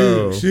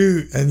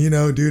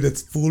 And dude,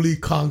 it's fully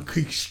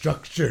concrete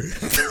structure.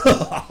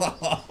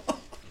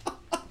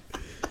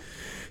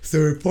 So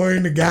we're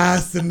pouring the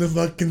gas in the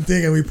fucking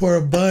thing, and we pour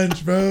a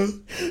bunch, bro.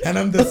 And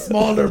I'm the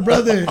smaller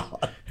brother.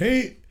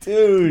 Hey,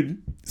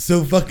 dude. So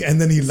and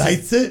then he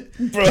lights it.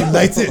 Bro. He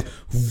lights it.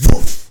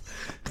 Woof.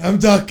 I'm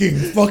talking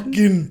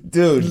fucking,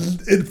 dude.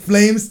 It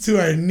flames to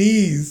our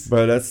knees,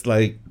 bro. That's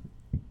like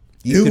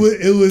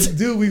it was,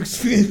 dude.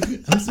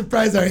 I'm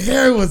surprised our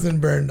hair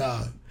wasn't burned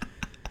off.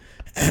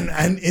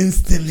 And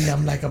instantly,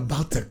 I'm like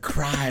about to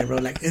cry, bro.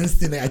 Like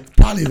instantly, I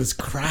probably was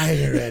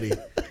crying already.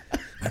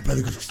 My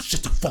brother goes,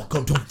 shut the fuck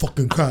up, don't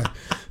fucking cry.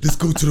 Let's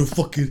go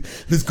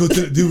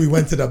to dude, we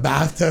went to the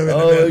bathtub.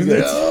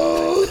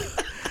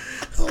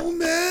 Oh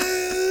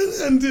man.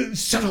 And dude,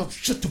 shut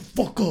the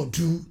fuck up,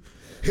 dude.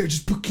 Here,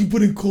 just keep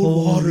putting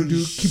cold water,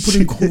 dude. Keep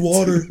putting cold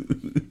water.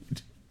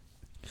 Dude.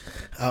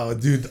 Oh,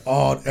 dude,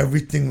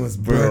 everything was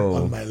burnt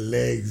on my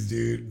legs,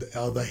 dude.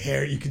 All the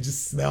hair, you could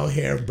just smell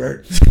hair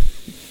burnt.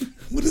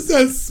 What does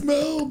that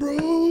smell,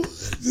 bro?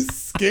 Just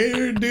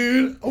scared,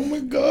 dude. Oh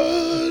my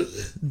god,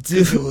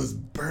 dude, it was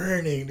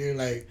burning, dude.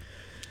 Like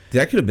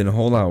that could have been a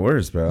whole lot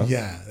worse, bro.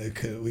 Yeah, it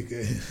could. We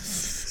could.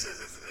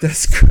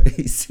 That's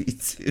crazy,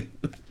 dude.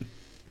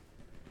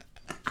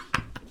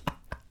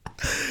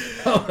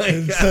 Oh my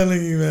I'm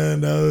telling you,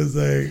 man, that was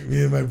like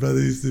me and my brother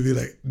used to be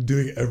like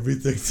doing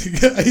everything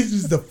together. I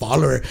used to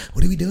follow her.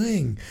 What are we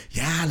doing?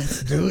 Yeah,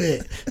 let's do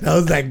it. That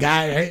was that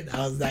guy, right?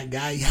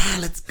 Yeah,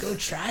 let's go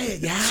try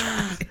it.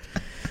 Yeah,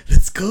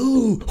 let's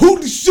go.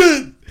 Holy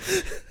shit!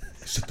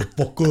 Shut the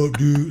fuck up,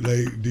 dude.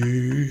 Like,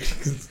 dude.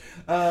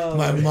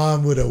 My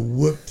mom would have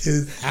whooped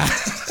his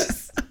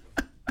ass.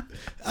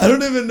 I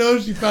don't even know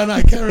if she found out.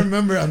 I can't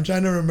remember. I'm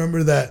trying to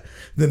remember that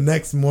the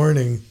next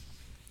morning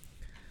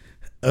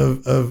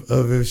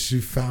of if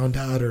she found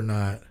out or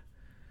not.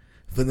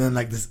 But then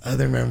like this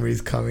other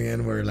memories coming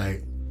in where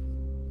like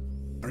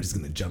I'm just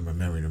gonna jump from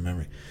memory to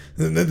memory.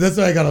 That's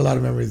why I got a lot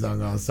of memories on.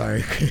 I'm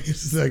sorry.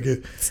 It's like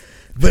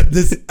but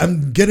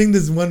I'm getting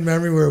this one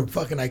memory where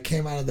fucking I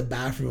came out of the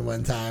bathroom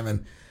one time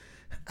and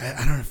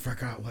I don't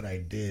forgot what I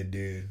did,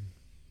 dude.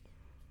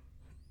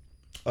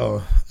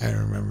 Oh, I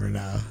remember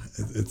now.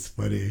 It's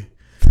funny.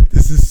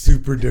 This is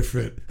super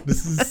different.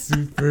 This is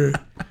super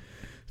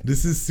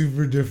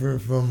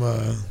different from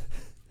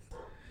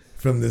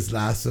this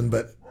last one.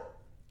 But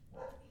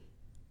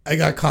I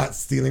got caught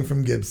stealing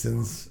from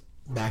Gibson's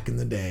back in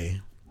the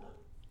day.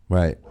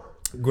 Right.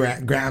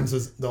 Grams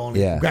was the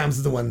only. Yeah. Grams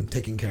is the one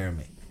taking care of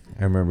me.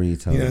 I remember you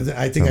telling me.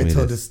 I think I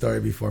told this story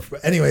before.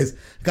 But anyways,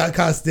 got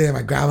caught stealing.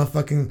 My grandma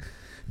fucking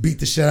beat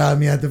the shit out of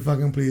me at the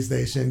fucking police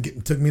station.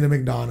 Took me to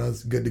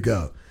McDonald's. Good to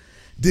go.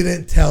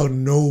 Didn't tell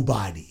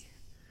nobody.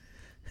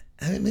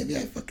 I mean, maybe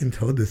I fucking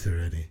told this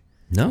already.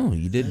 No,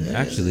 you didn't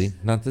actually.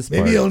 Not this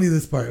part. Maybe only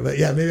this part. But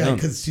yeah, maybe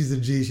because she's a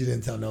G, she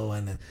didn't tell no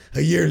one. And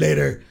a year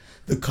later,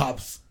 the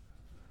cops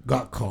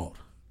got called.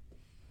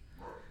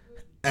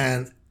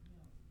 And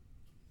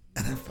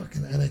I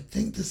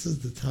think this is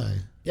the time.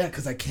 Yeah,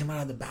 because I came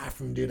out of the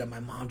bathroom, dude, and my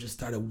mom just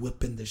started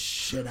whipping the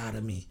shit out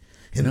of me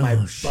in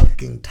my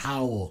fucking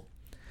towel.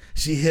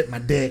 She hit my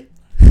dick.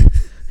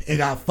 It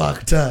got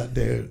fucked up,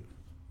 dude.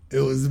 It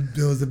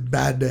was a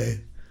bad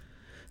day.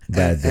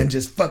 And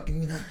just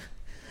fucking,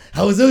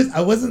 I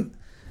wasn't,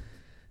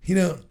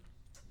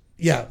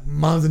 yeah,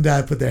 moms and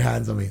dad put their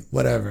hands on me,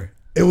 whatever.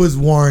 It was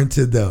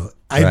warranted though.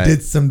 I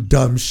did some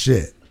dumb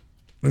shit.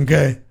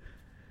 Okay.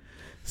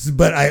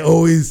 But I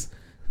always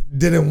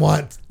didn't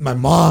want my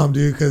mom,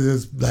 dude, because it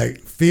was like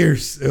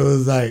fierce. It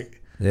was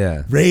like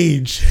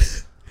rage.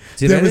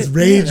 Dude, there was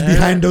rage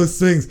behind those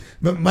swings.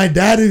 But my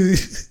dad,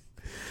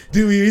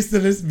 dude, we used to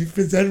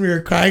pretend we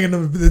were crying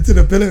into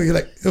the pillow. He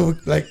like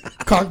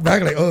cocked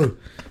back, like, oh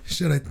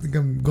shit, I think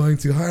I'm going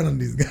too hard on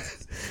these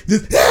guys.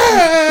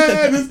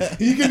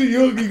 You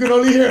could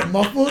only hear it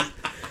muffled.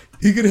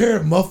 You could hear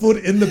it muffled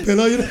in the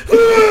pillow.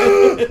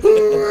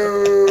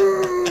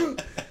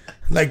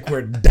 Like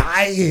we're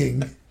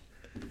dying.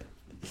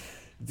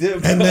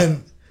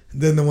 And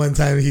then the one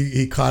time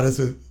he caught us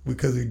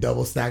because we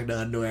double stacked the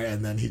underwear,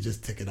 and then he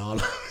just took it all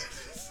off.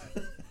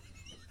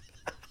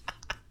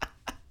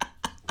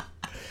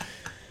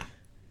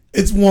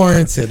 It's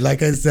warranted.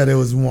 Like I said, it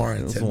was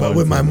warranted. But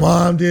with my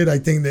mom, dude, I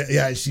think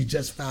that, she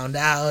just found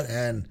out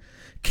and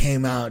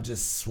came out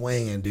just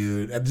swinging,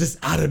 dude. And just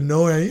out of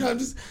nowhere. I'm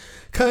just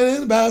coming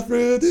in the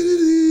bathroom.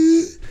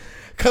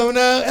 Coming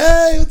out.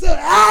 Hey, what's up?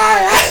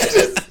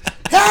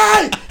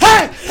 Hey!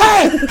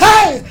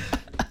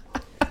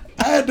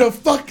 I had to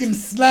fucking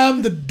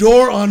slam the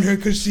door on her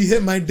because she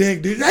hit my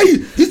dick, dude. Hey,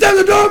 you slammed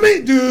the door on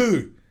me?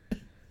 Dude.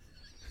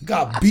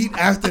 Got beat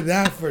after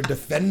that for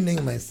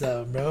defending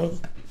myself, bro.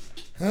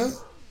 Huh?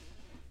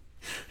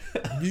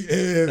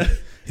 In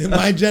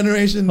my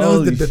generation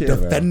knows the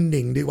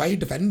defending, dude. Why are you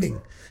defending?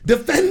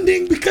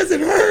 Defending because it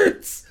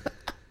hurts.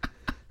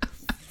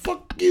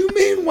 Fuck you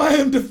mean why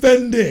I'm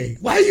defending?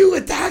 Why are you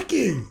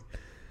attacking?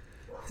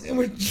 And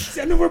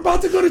we're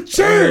about to go to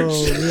church.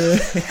 Oh,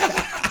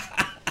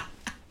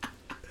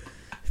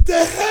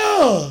 the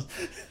hell?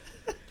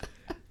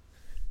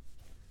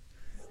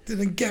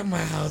 Didn't get my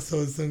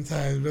household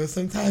sometimes, bro.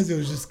 Sometimes it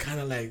was just kind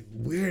of like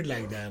weird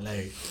like that,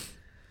 like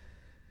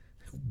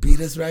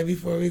beat us right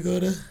before we go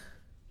to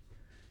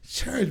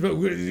church, but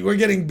we're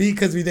getting beat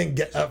because we didn't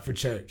get up for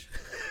church.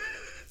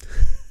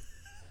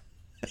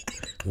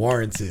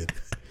 Warranted.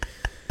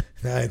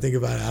 Now I think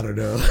about it, I don't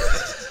know.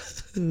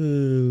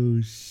 Oh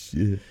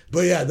shit!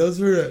 But yeah, those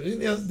were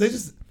they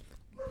just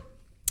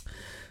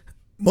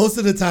most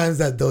of the times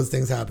that those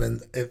things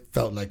happened, it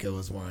felt like it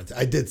was warranted.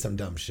 I did some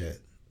dumb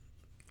shit,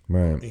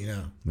 right?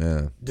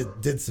 Yeah.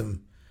 Did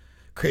some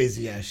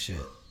crazy ass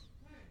shit.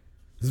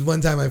 This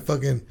one time I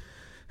fucking.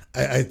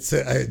 This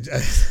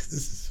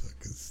is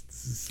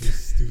so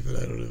stupid.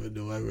 I don't even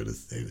know why I'm gonna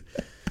say it.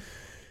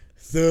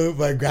 So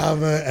my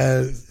grandma,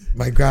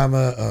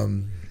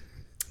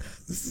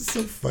 this is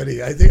so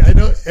funny. I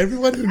know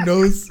everyone who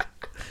knows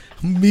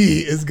me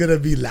is gonna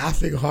be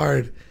laughing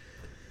hard.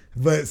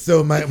 But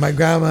so my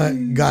grandma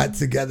got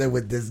together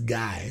with this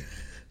guy.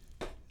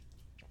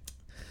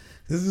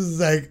 This is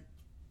like,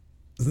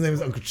 his name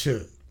is Uncle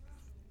Chu.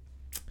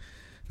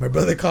 My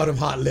brother called him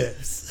Hot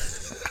Lips.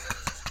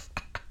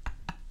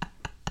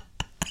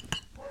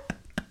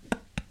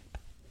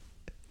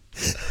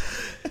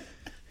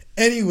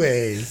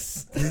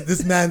 Anyways,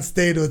 this man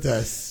stayed with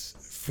us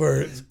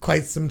for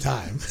quite some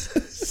time.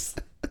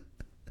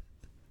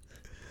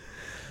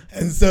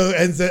 And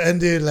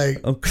dude,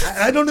 like,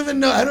 I don't even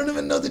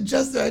know the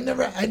justice. I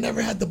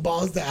never had the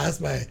balls to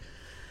ask my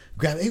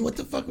grandma, hey, what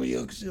the fuck were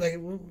you? Like,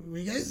 were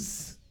you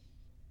guys?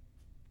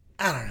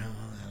 I don't know.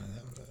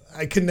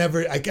 I can't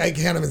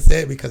even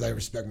say it because I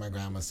respect my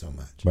grandma so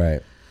much.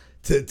 Right.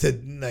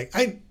 To like,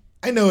 I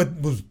know it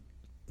was,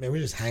 man,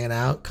 we're just hanging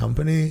out,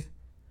 company.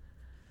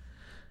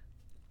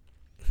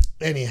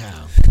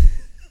 Anyhow.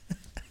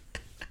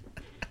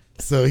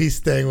 So he's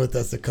staying with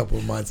us a couple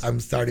of months. I'm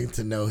starting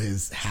to know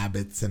his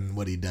habits and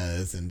what he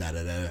does and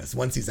da-da-da. So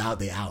once he's out,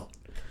 they out.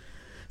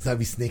 So I'll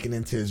be sneaking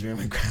into his room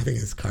and grabbing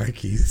his car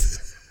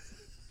keys.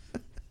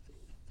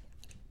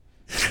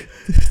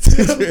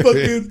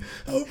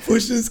 I'll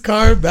push his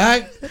car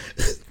back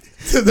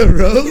to the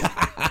road.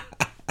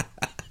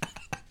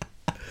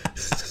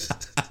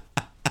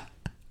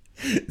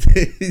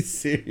 He's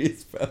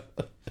serious, bro.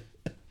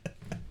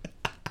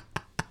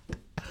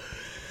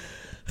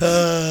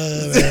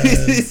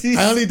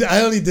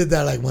 I only did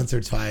that like once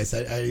or twice.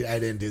 I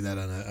didn't do that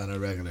on a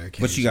regular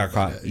occasion. But you got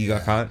caught. You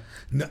got caught?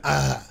 No,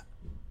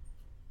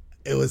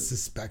 it was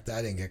suspected.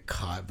 I didn't get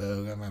caught,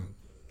 but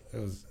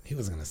he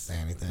wasn't gonna say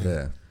anything.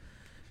 Yeah.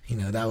 You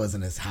know, that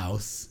wasn't his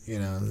house. You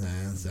know what I'm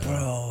saying? So,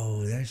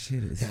 bro, that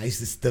shit is. Yeah, I used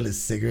to steal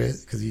his cigarette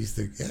because he used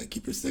to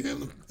keep your cigarette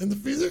in the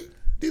freezer.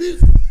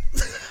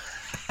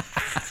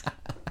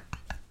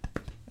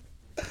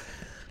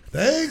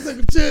 Thanks, like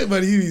a shit,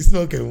 but he be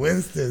smoking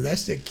Winston. That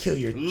shit kill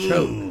your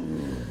throat.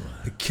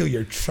 It kill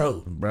your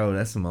throat, bro.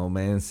 That's some old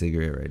man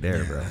cigarette right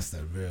there, bro. That's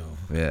the real.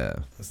 Yeah,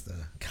 that's the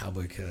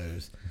cowboy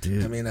killers,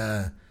 dude. I mean,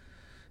 yeah,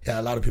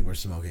 a lot of people are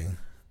smoking.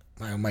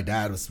 My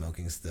dad was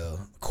smoking still.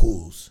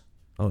 Cools.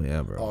 Oh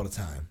yeah, bro. All the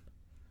time.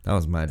 That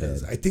was my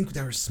dad. I think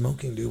they were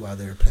smoking, dude, while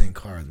they were playing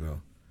cards,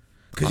 bro.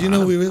 Because we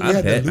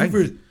had the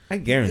louvers. I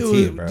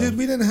guarantee it, bro. Dude,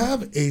 we didn't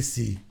have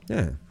AC.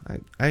 Yeah,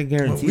 I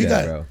guarantee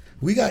that, bro.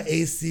 We got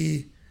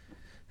AC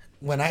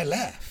when I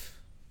left.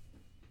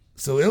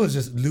 So it was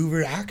just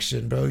louver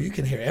action, bro. You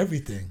can hear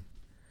everything.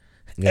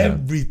 Yeah.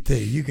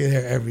 Everything. You can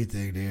hear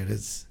everything, dude.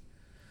 It's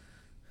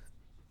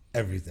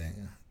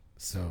everything.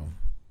 So.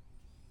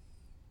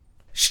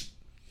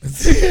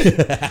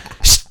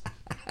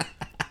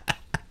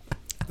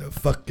 The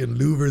fucking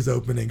louver's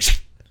opening.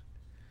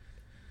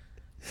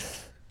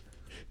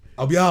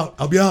 I'll be out.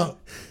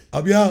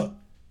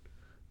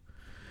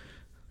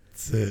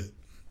 That's it.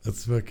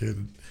 That's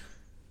fucking.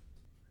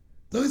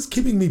 That was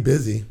keeping me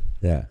busy.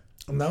 Yeah.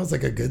 And that was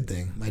like a good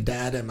thing. My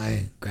dad and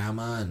my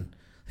grandma, and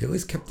they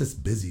always kept us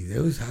busy. They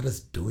always had us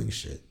doing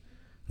shit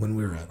when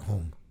we were at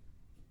home.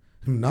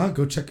 Not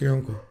go check your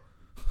uncle.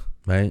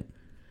 Right.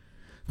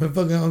 My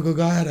fucking uncle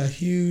guy had a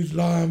huge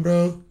lawn,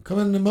 bro. Come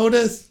in the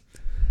Modus.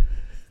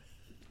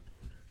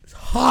 It's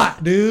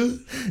hot,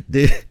 dude.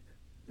 Dude,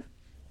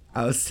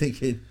 I was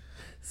thinking.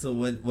 So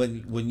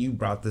when you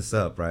brought this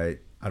up, right?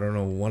 I don't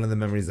know. One of the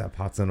memories that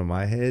pops into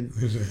my head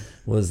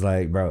was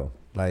like, bro,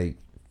 like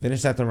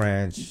finished at the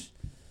ranch,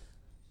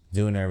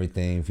 doing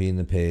everything, feeding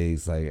the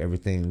pigs, like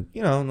everything,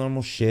 you know,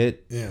 normal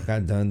shit. Yeah.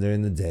 Got done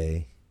during the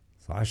day.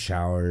 So I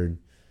showered.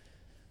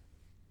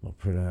 I'll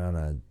put on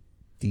a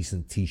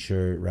decent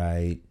t-shirt,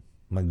 right?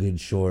 My good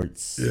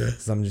shorts. Yeah.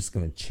 Because I'm just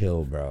going to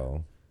chill,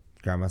 bro.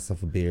 Grab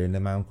myself a beer. And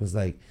then my uncle's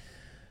like,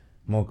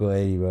 Moko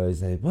 80, bro.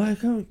 He's like, boy,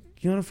 come,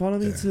 you want to follow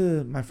me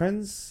to my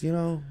friends? You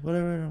know,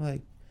 whatever. I'm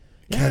like,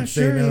 yeah, can't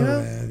sure, say no, you know?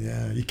 man.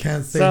 Yeah, you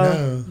can't say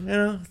no. You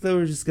know, so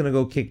we're just going to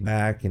go kick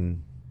back.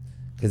 And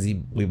because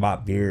we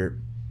bought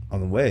beer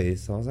on the way.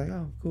 So I was like,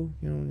 oh, cool.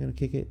 You know, we're going to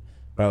kick it.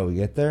 Bro, we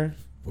get there.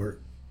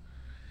 Work.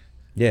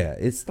 Yeah,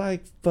 it's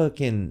like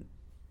fucking,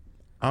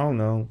 I don't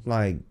know,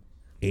 like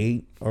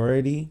 8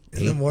 already.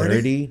 In the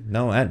morning? 8:30.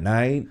 No, at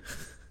night.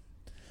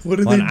 What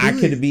are they doing? I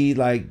could be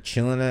like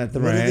chilling at the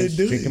ranch,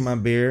 drinking my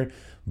beer.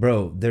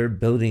 Bro, they're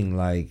building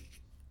like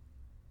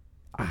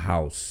a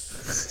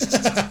house.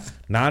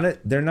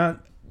 They're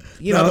not,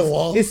 you know, a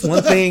wall. It's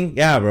one thing.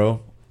 Yeah,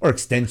 bro. Or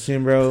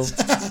extension, bro.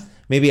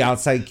 Maybe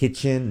outside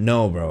kitchen.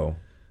 No, bro.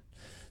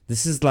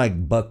 This is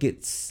like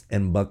buckets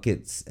and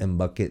buckets and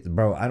buckets.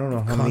 Bro, I don't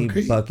know how many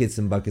buckets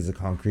and buckets of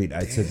concrete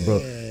I took, bro,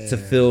 to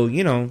fill,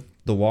 you know,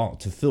 the wall,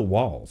 to fill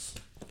walls.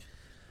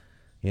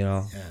 You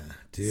know? Yeah,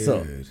 dude.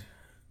 So,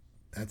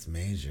 that's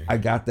major. I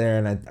got there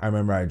and I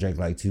remember I drank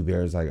like 2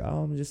 beers, like,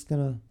 oh, I'm just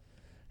gonna.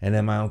 And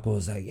then my uncle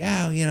was like,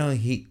 yeah, you know,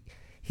 he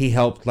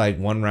helped like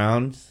 1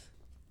 round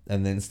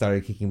and then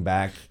started kicking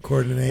back.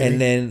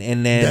 Coordinating.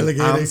 And then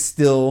delegating. I'm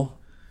still.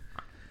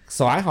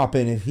 So I hop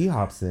in and he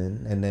hops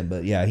in, and then,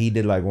 but yeah, he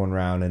did like 1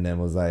 round and then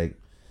was like,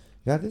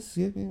 got this?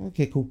 Yeah,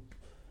 okay, cool.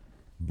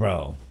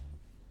 Bro,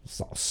 it's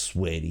all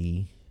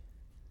sweaty.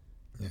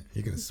 Yeah,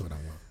 you're going to sweat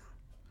on one.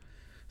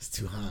 It's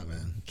too hot,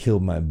 man.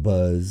 Killed my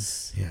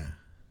buzz. Yeah.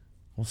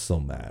 I was so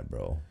mad,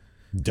 bro.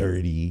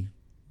 Dirty.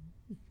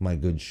 My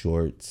good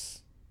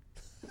shorts.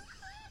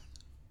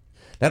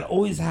 That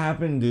always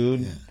happened, dude.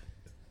 Yeah.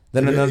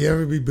 Then you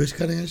ever be bush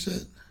cutting and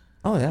shit?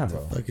 Oh, yeah,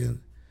 bro.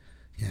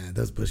 Yeah,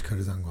 those bush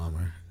cutters on Guam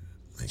are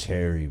like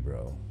cherry,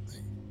 bro.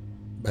 Like,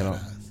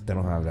 they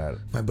don't have that.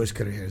 My bush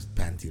cutter hair is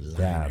panty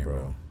liner, yeah,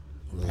 bro.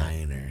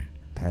 Liner.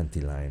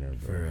 Panty liner,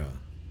 bro. For real.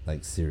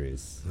 Like,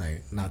 serious.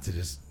 Like, not to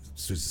just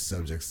switch the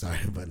subject, sorry,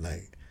 but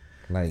like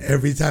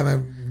every time I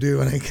do,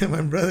 when I get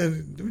my brother,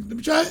 let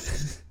me try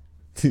it.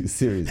 Dude,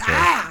 serious,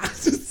 bro.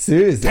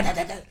 Serious.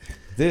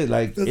 Dude,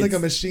 like. It's like a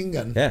machine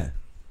gun. Yeah.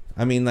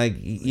 I mean, like,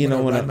 you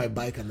know, when I ride my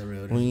bike on the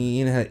road. When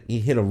you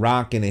hit a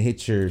rock and it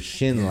hits your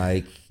shin,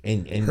 like,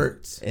 and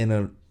hurts.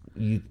 And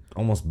you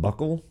almost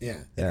buckle.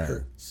 Yeah, it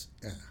hurts.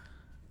 Yeah.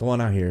 The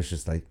one out here is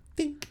just like,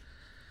 think.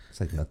 It's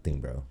like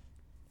nothing, bro.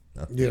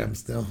 Nothing. Dude, I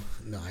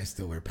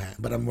still wear pants,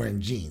 but I'm wearing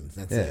jeans.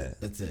 That's it.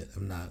 That's it.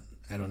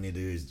 I don't need to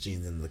use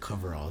jeans and the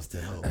coveralls to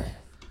help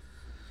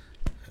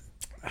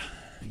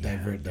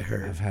divert the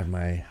hurt.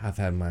 I've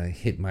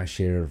had my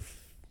share of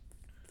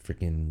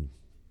freaking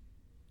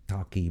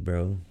talkie,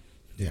 bro.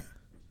 Yeah.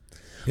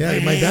 Yeah,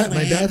 my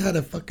dad had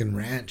a fucking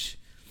ranch.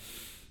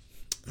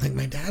 Like,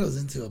 my dad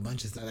was into a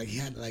bunch of stuff. Like, he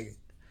had, like,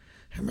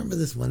 I remember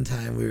this one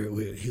time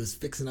he was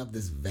fixing up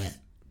this vet.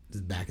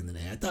 This back in the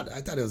day. I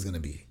thought it was gonna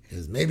be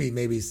his.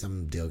 Maybe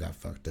some deal got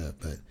fucked up,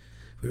 but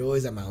we were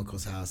always at my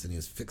uncle's house and he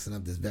was fixing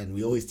up this vet, and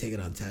we always take it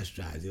on test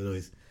drives.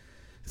 This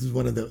is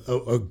one of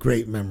a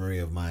great memory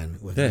of mine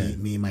with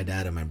me, my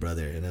dad, and my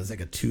brother, and it was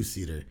like a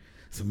 2-seater.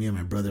 So me and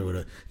my brother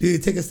would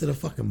he'd take us to the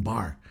fucking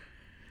bar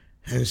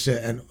and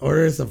shit, and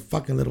order some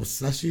fucking little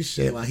slushy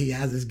shit while he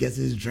gets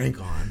his drink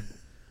on.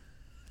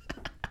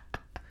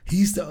 He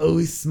used to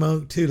always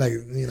smoke too, like,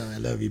 you know, I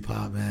love you,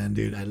 Pop, man,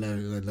 dude. I love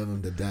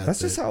him to death. That's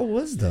just how it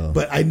was, though.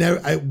 But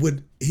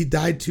he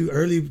died too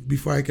early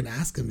before I could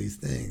ask him these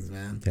things,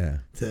 man. Yeah.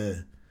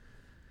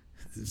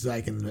 So I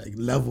can, like,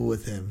 level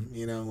with him.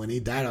 You know, when he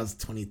died, I was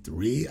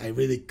 23. I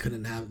really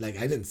couldn't have, like,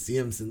 I didn't see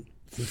him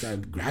since I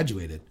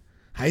graduated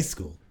high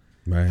school.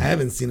 Right. I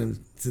haven't seen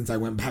him since I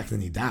went back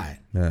and he died.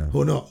 Yeah.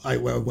 Well, no, I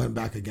went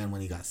back again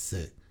when he got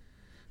sick.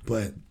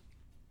 But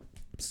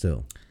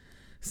still,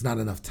 it's not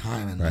enough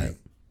time, and right. Like,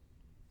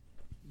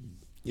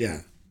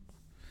 yeah.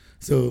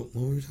 So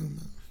what were we talking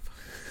about?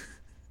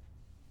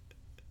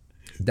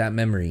 That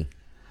memory,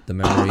 the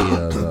memory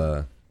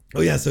of.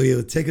 Oh yeah, so he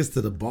would take us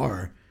to the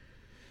bar,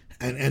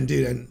 and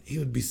dude, and he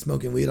would be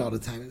smoking weed all the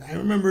time. And I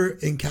remember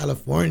in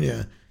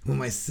California when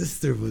my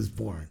sister was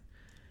born,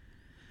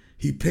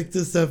 he picked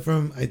us up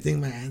from, I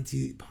think, my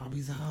auntie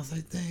Poppy's house,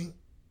 I think,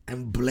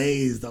 and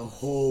blazed the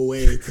whole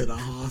way to the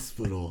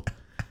hospital.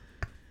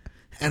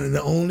 And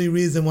the only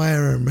reason why I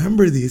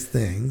remember these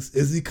things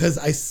is because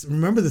I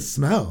remember the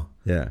smell.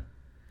 Yeah.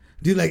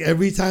 Dude, like,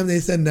 every time they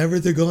said never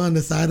to go on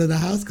the side of the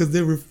house because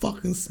they were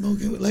fucking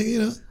smoking, like, you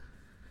know.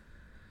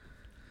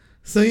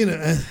 So, you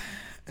know,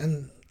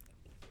 and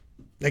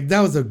like, that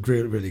was a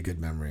really good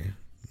memory.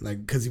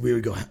 Like, because we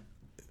would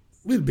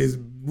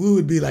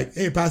be like,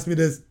 hey, pass me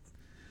this.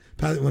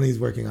 When he's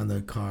working on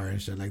the car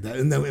and shit like that.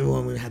 And then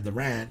when we had the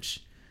ranch,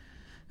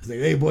 I was like,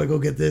 hey, boy, go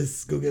get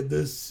this.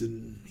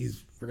 And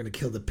we're going to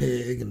kill the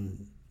pig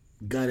and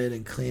gut it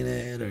and clean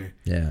it. Or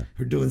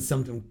we're doing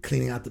something,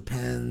 cleaning out the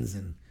pens,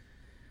 and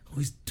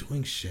always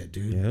doing shit,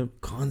 dude. Yep.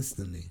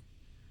 Constantly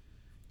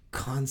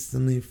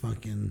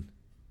fucking.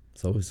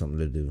 It's always something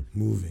to do.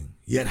 Moving.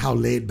 Yet how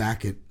laid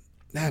back it.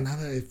 Now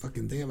that I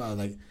fucking think about it,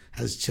 like,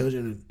 as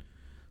children,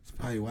 it's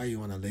probably why you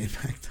want to lay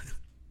back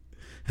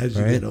as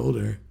you get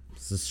older.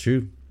 This is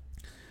true.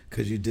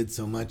 Because you did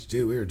so much,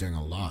 dude. We were doing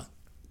a lot.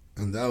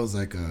 And that was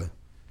like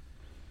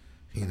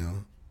you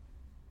know.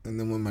 And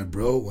then when my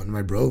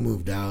bro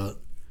moved out,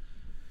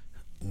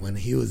 when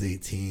he was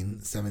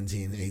 18,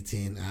 17,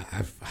 18,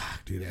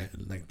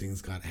 like,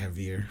 things got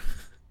heavier.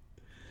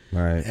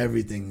 Right.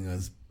 Everything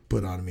was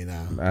put on me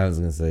now. I was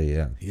going to say,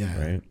 yeah.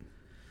 Yeah. Right.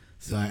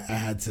 So I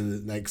had to,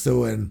 like,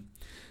 so when,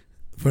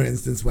 for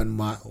instance, when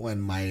we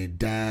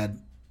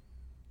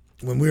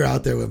were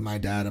out there with my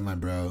dad and my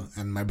bro,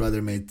 and my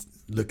brother may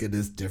look at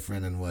this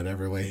different in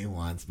whatever way he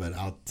wants, but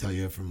I'll tell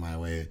you from my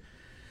way.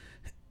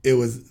 It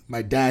was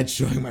my dad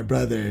showing my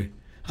brother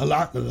a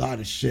lot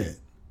of shit.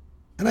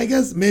 And I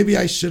guess maybe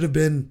I should have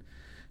been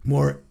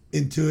more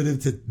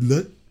intuitive to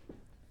look.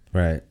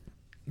 Right.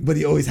 But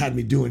he always had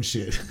me doing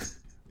shit.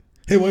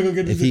 Hey, why go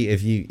get this?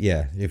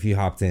 If you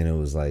hopped in, it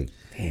was like,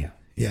 damn.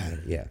 Yeah.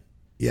 Yeah.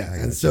 Yeah.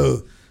 And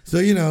so,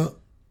 you know,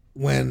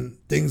 when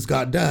things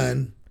got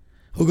done,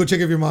 we'll go check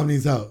if your mom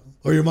needs help.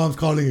 Or your mom's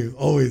calling you.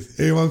 Always.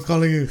 Hey, your mom's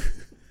calling you.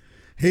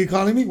 Hey, you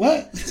calling me?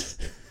 What?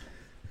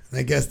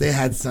 I guess they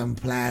had some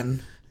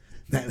plan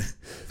that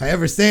if I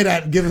ever say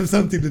that, give him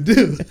something to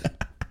do.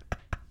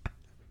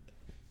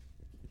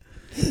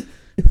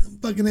 I'm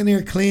fucking in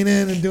here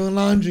cleaning and doing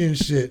laundry and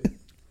shit.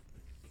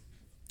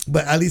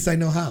 But at least I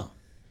know how.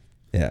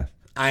 Yeah.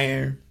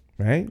 Iron.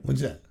 Right?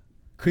 What's that?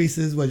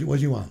 Creases. What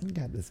you want? You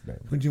got this, baby.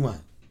 What you want?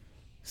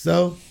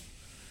 So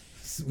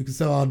we can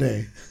sew all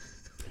day.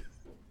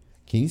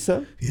 Can you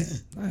sew? Yeah.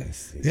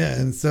 Nice. Yeah,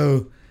 and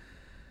so,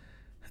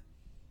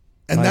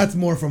 and that's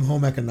more from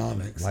home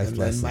economics. Life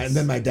lessons. And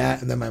then my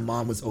dad, and then my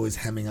mom was always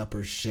hemming up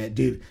her shit.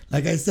 Dude,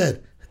 like I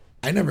said,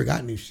 I never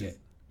got new shit.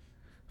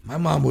 My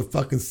mom would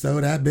fucking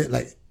sew that bit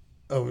like,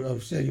 oh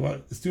shit, you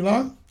want, it's too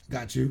long?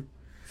 Got you.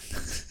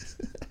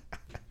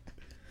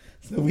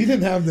 So we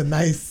didn't have the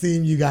nice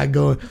seam you got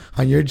going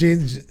on your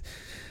jeans.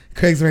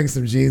 Craig's wearing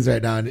some jeans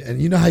right now, and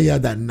you know how you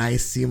have that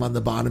nice seam on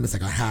the bottom? It's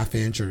like a 1/2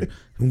 inch or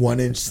 1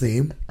 inch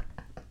seam.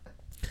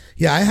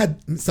 Yeah, I had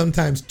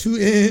sometimes 2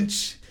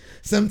 inch.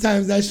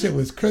 Sometimes that shit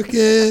was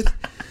crooked.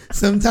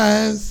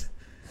 Sometimes,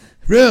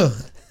 being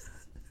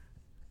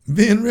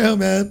real,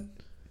 man,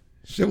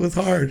 shit was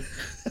hard.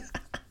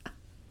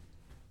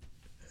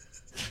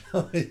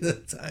 All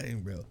the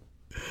time, bro.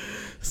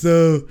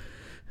 So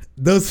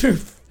those are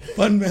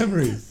fun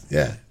memories.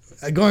 Yeah.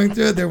 Going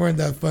through it, they weren't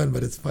that fun,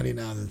 but it's funny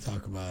now to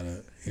talk about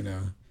it, you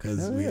know,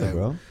 because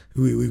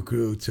we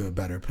grew to a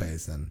better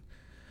place, and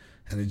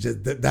it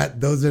just that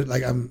those are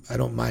like I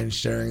don't mind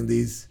sharing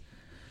these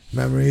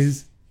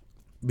memories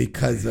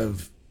because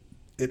of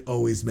it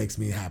always makes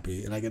me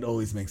happy, like it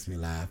always makes me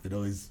laugh, it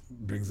always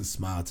brings a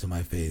smile to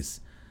my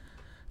face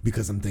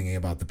because I'm thinking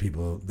about the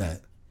people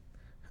that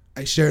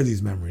I share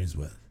these memories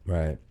with,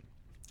 right?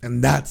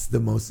 And that's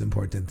the most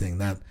important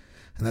thing. And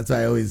that's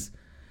why I always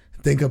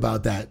think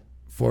about that.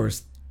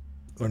 Forrest,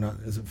 or not?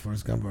 Is it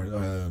Forrest Gump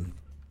or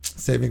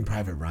Saving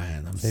Private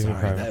Ryan? I'm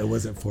sorry, it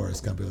wasn't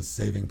Forrest Gump. It was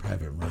Saving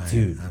Private Ryan.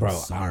 Dude, I'm bro,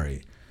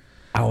 sorry.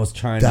 I was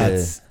trying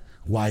That's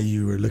why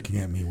you were looking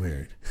at me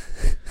weird.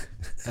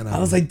 And I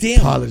was like, damn.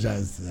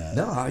 Apologize to that.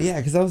 No, yeah,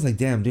 because I was like,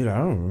 damn, dude, I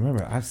don't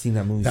remember. I've seen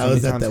that movie. That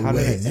was at the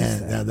way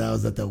end. Yeah, that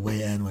was at the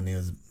way end when he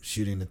was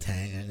shooting the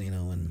tank. You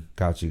know, when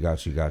got you.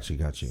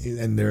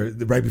 And they're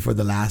right before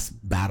the last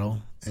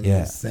battle, and he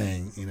was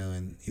saying, you know,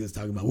 and he was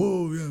talking about,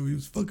 whoa, yeah, he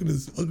was fucking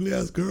this ugly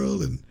ass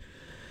girl, and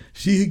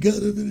she got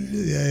it.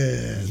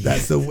 Yeah.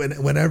 That's so.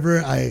 Whenever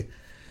I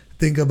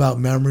think about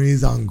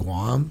memories on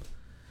Guam,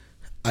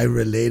 I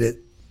relate it.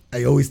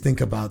 I always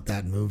think about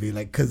that movie,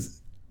 like,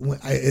 because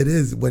it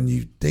is when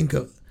you think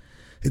of,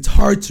 it's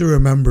hard to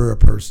remember a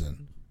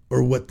person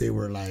or what they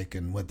were like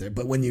and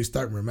but when you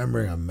start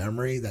remembering a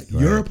memory that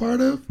you're a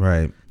part of,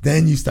 right,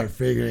 then you start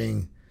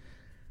figuring,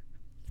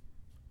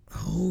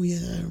 oh yeah,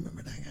 I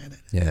remember that guy.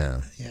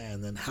 Yeah,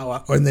 and then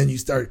and then you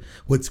start.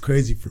 What's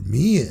crazy for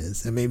me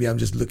is, and maybe I'm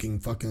just looking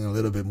fucking a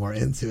little bit more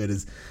into it,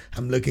 is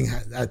I'm looking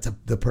at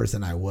the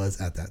person I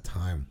was at that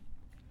time,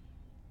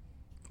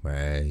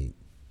 right,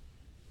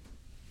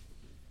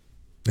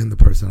 and the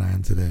person I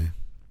am today.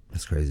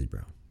 That's crazy,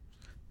 bro.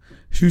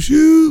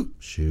 Shoot.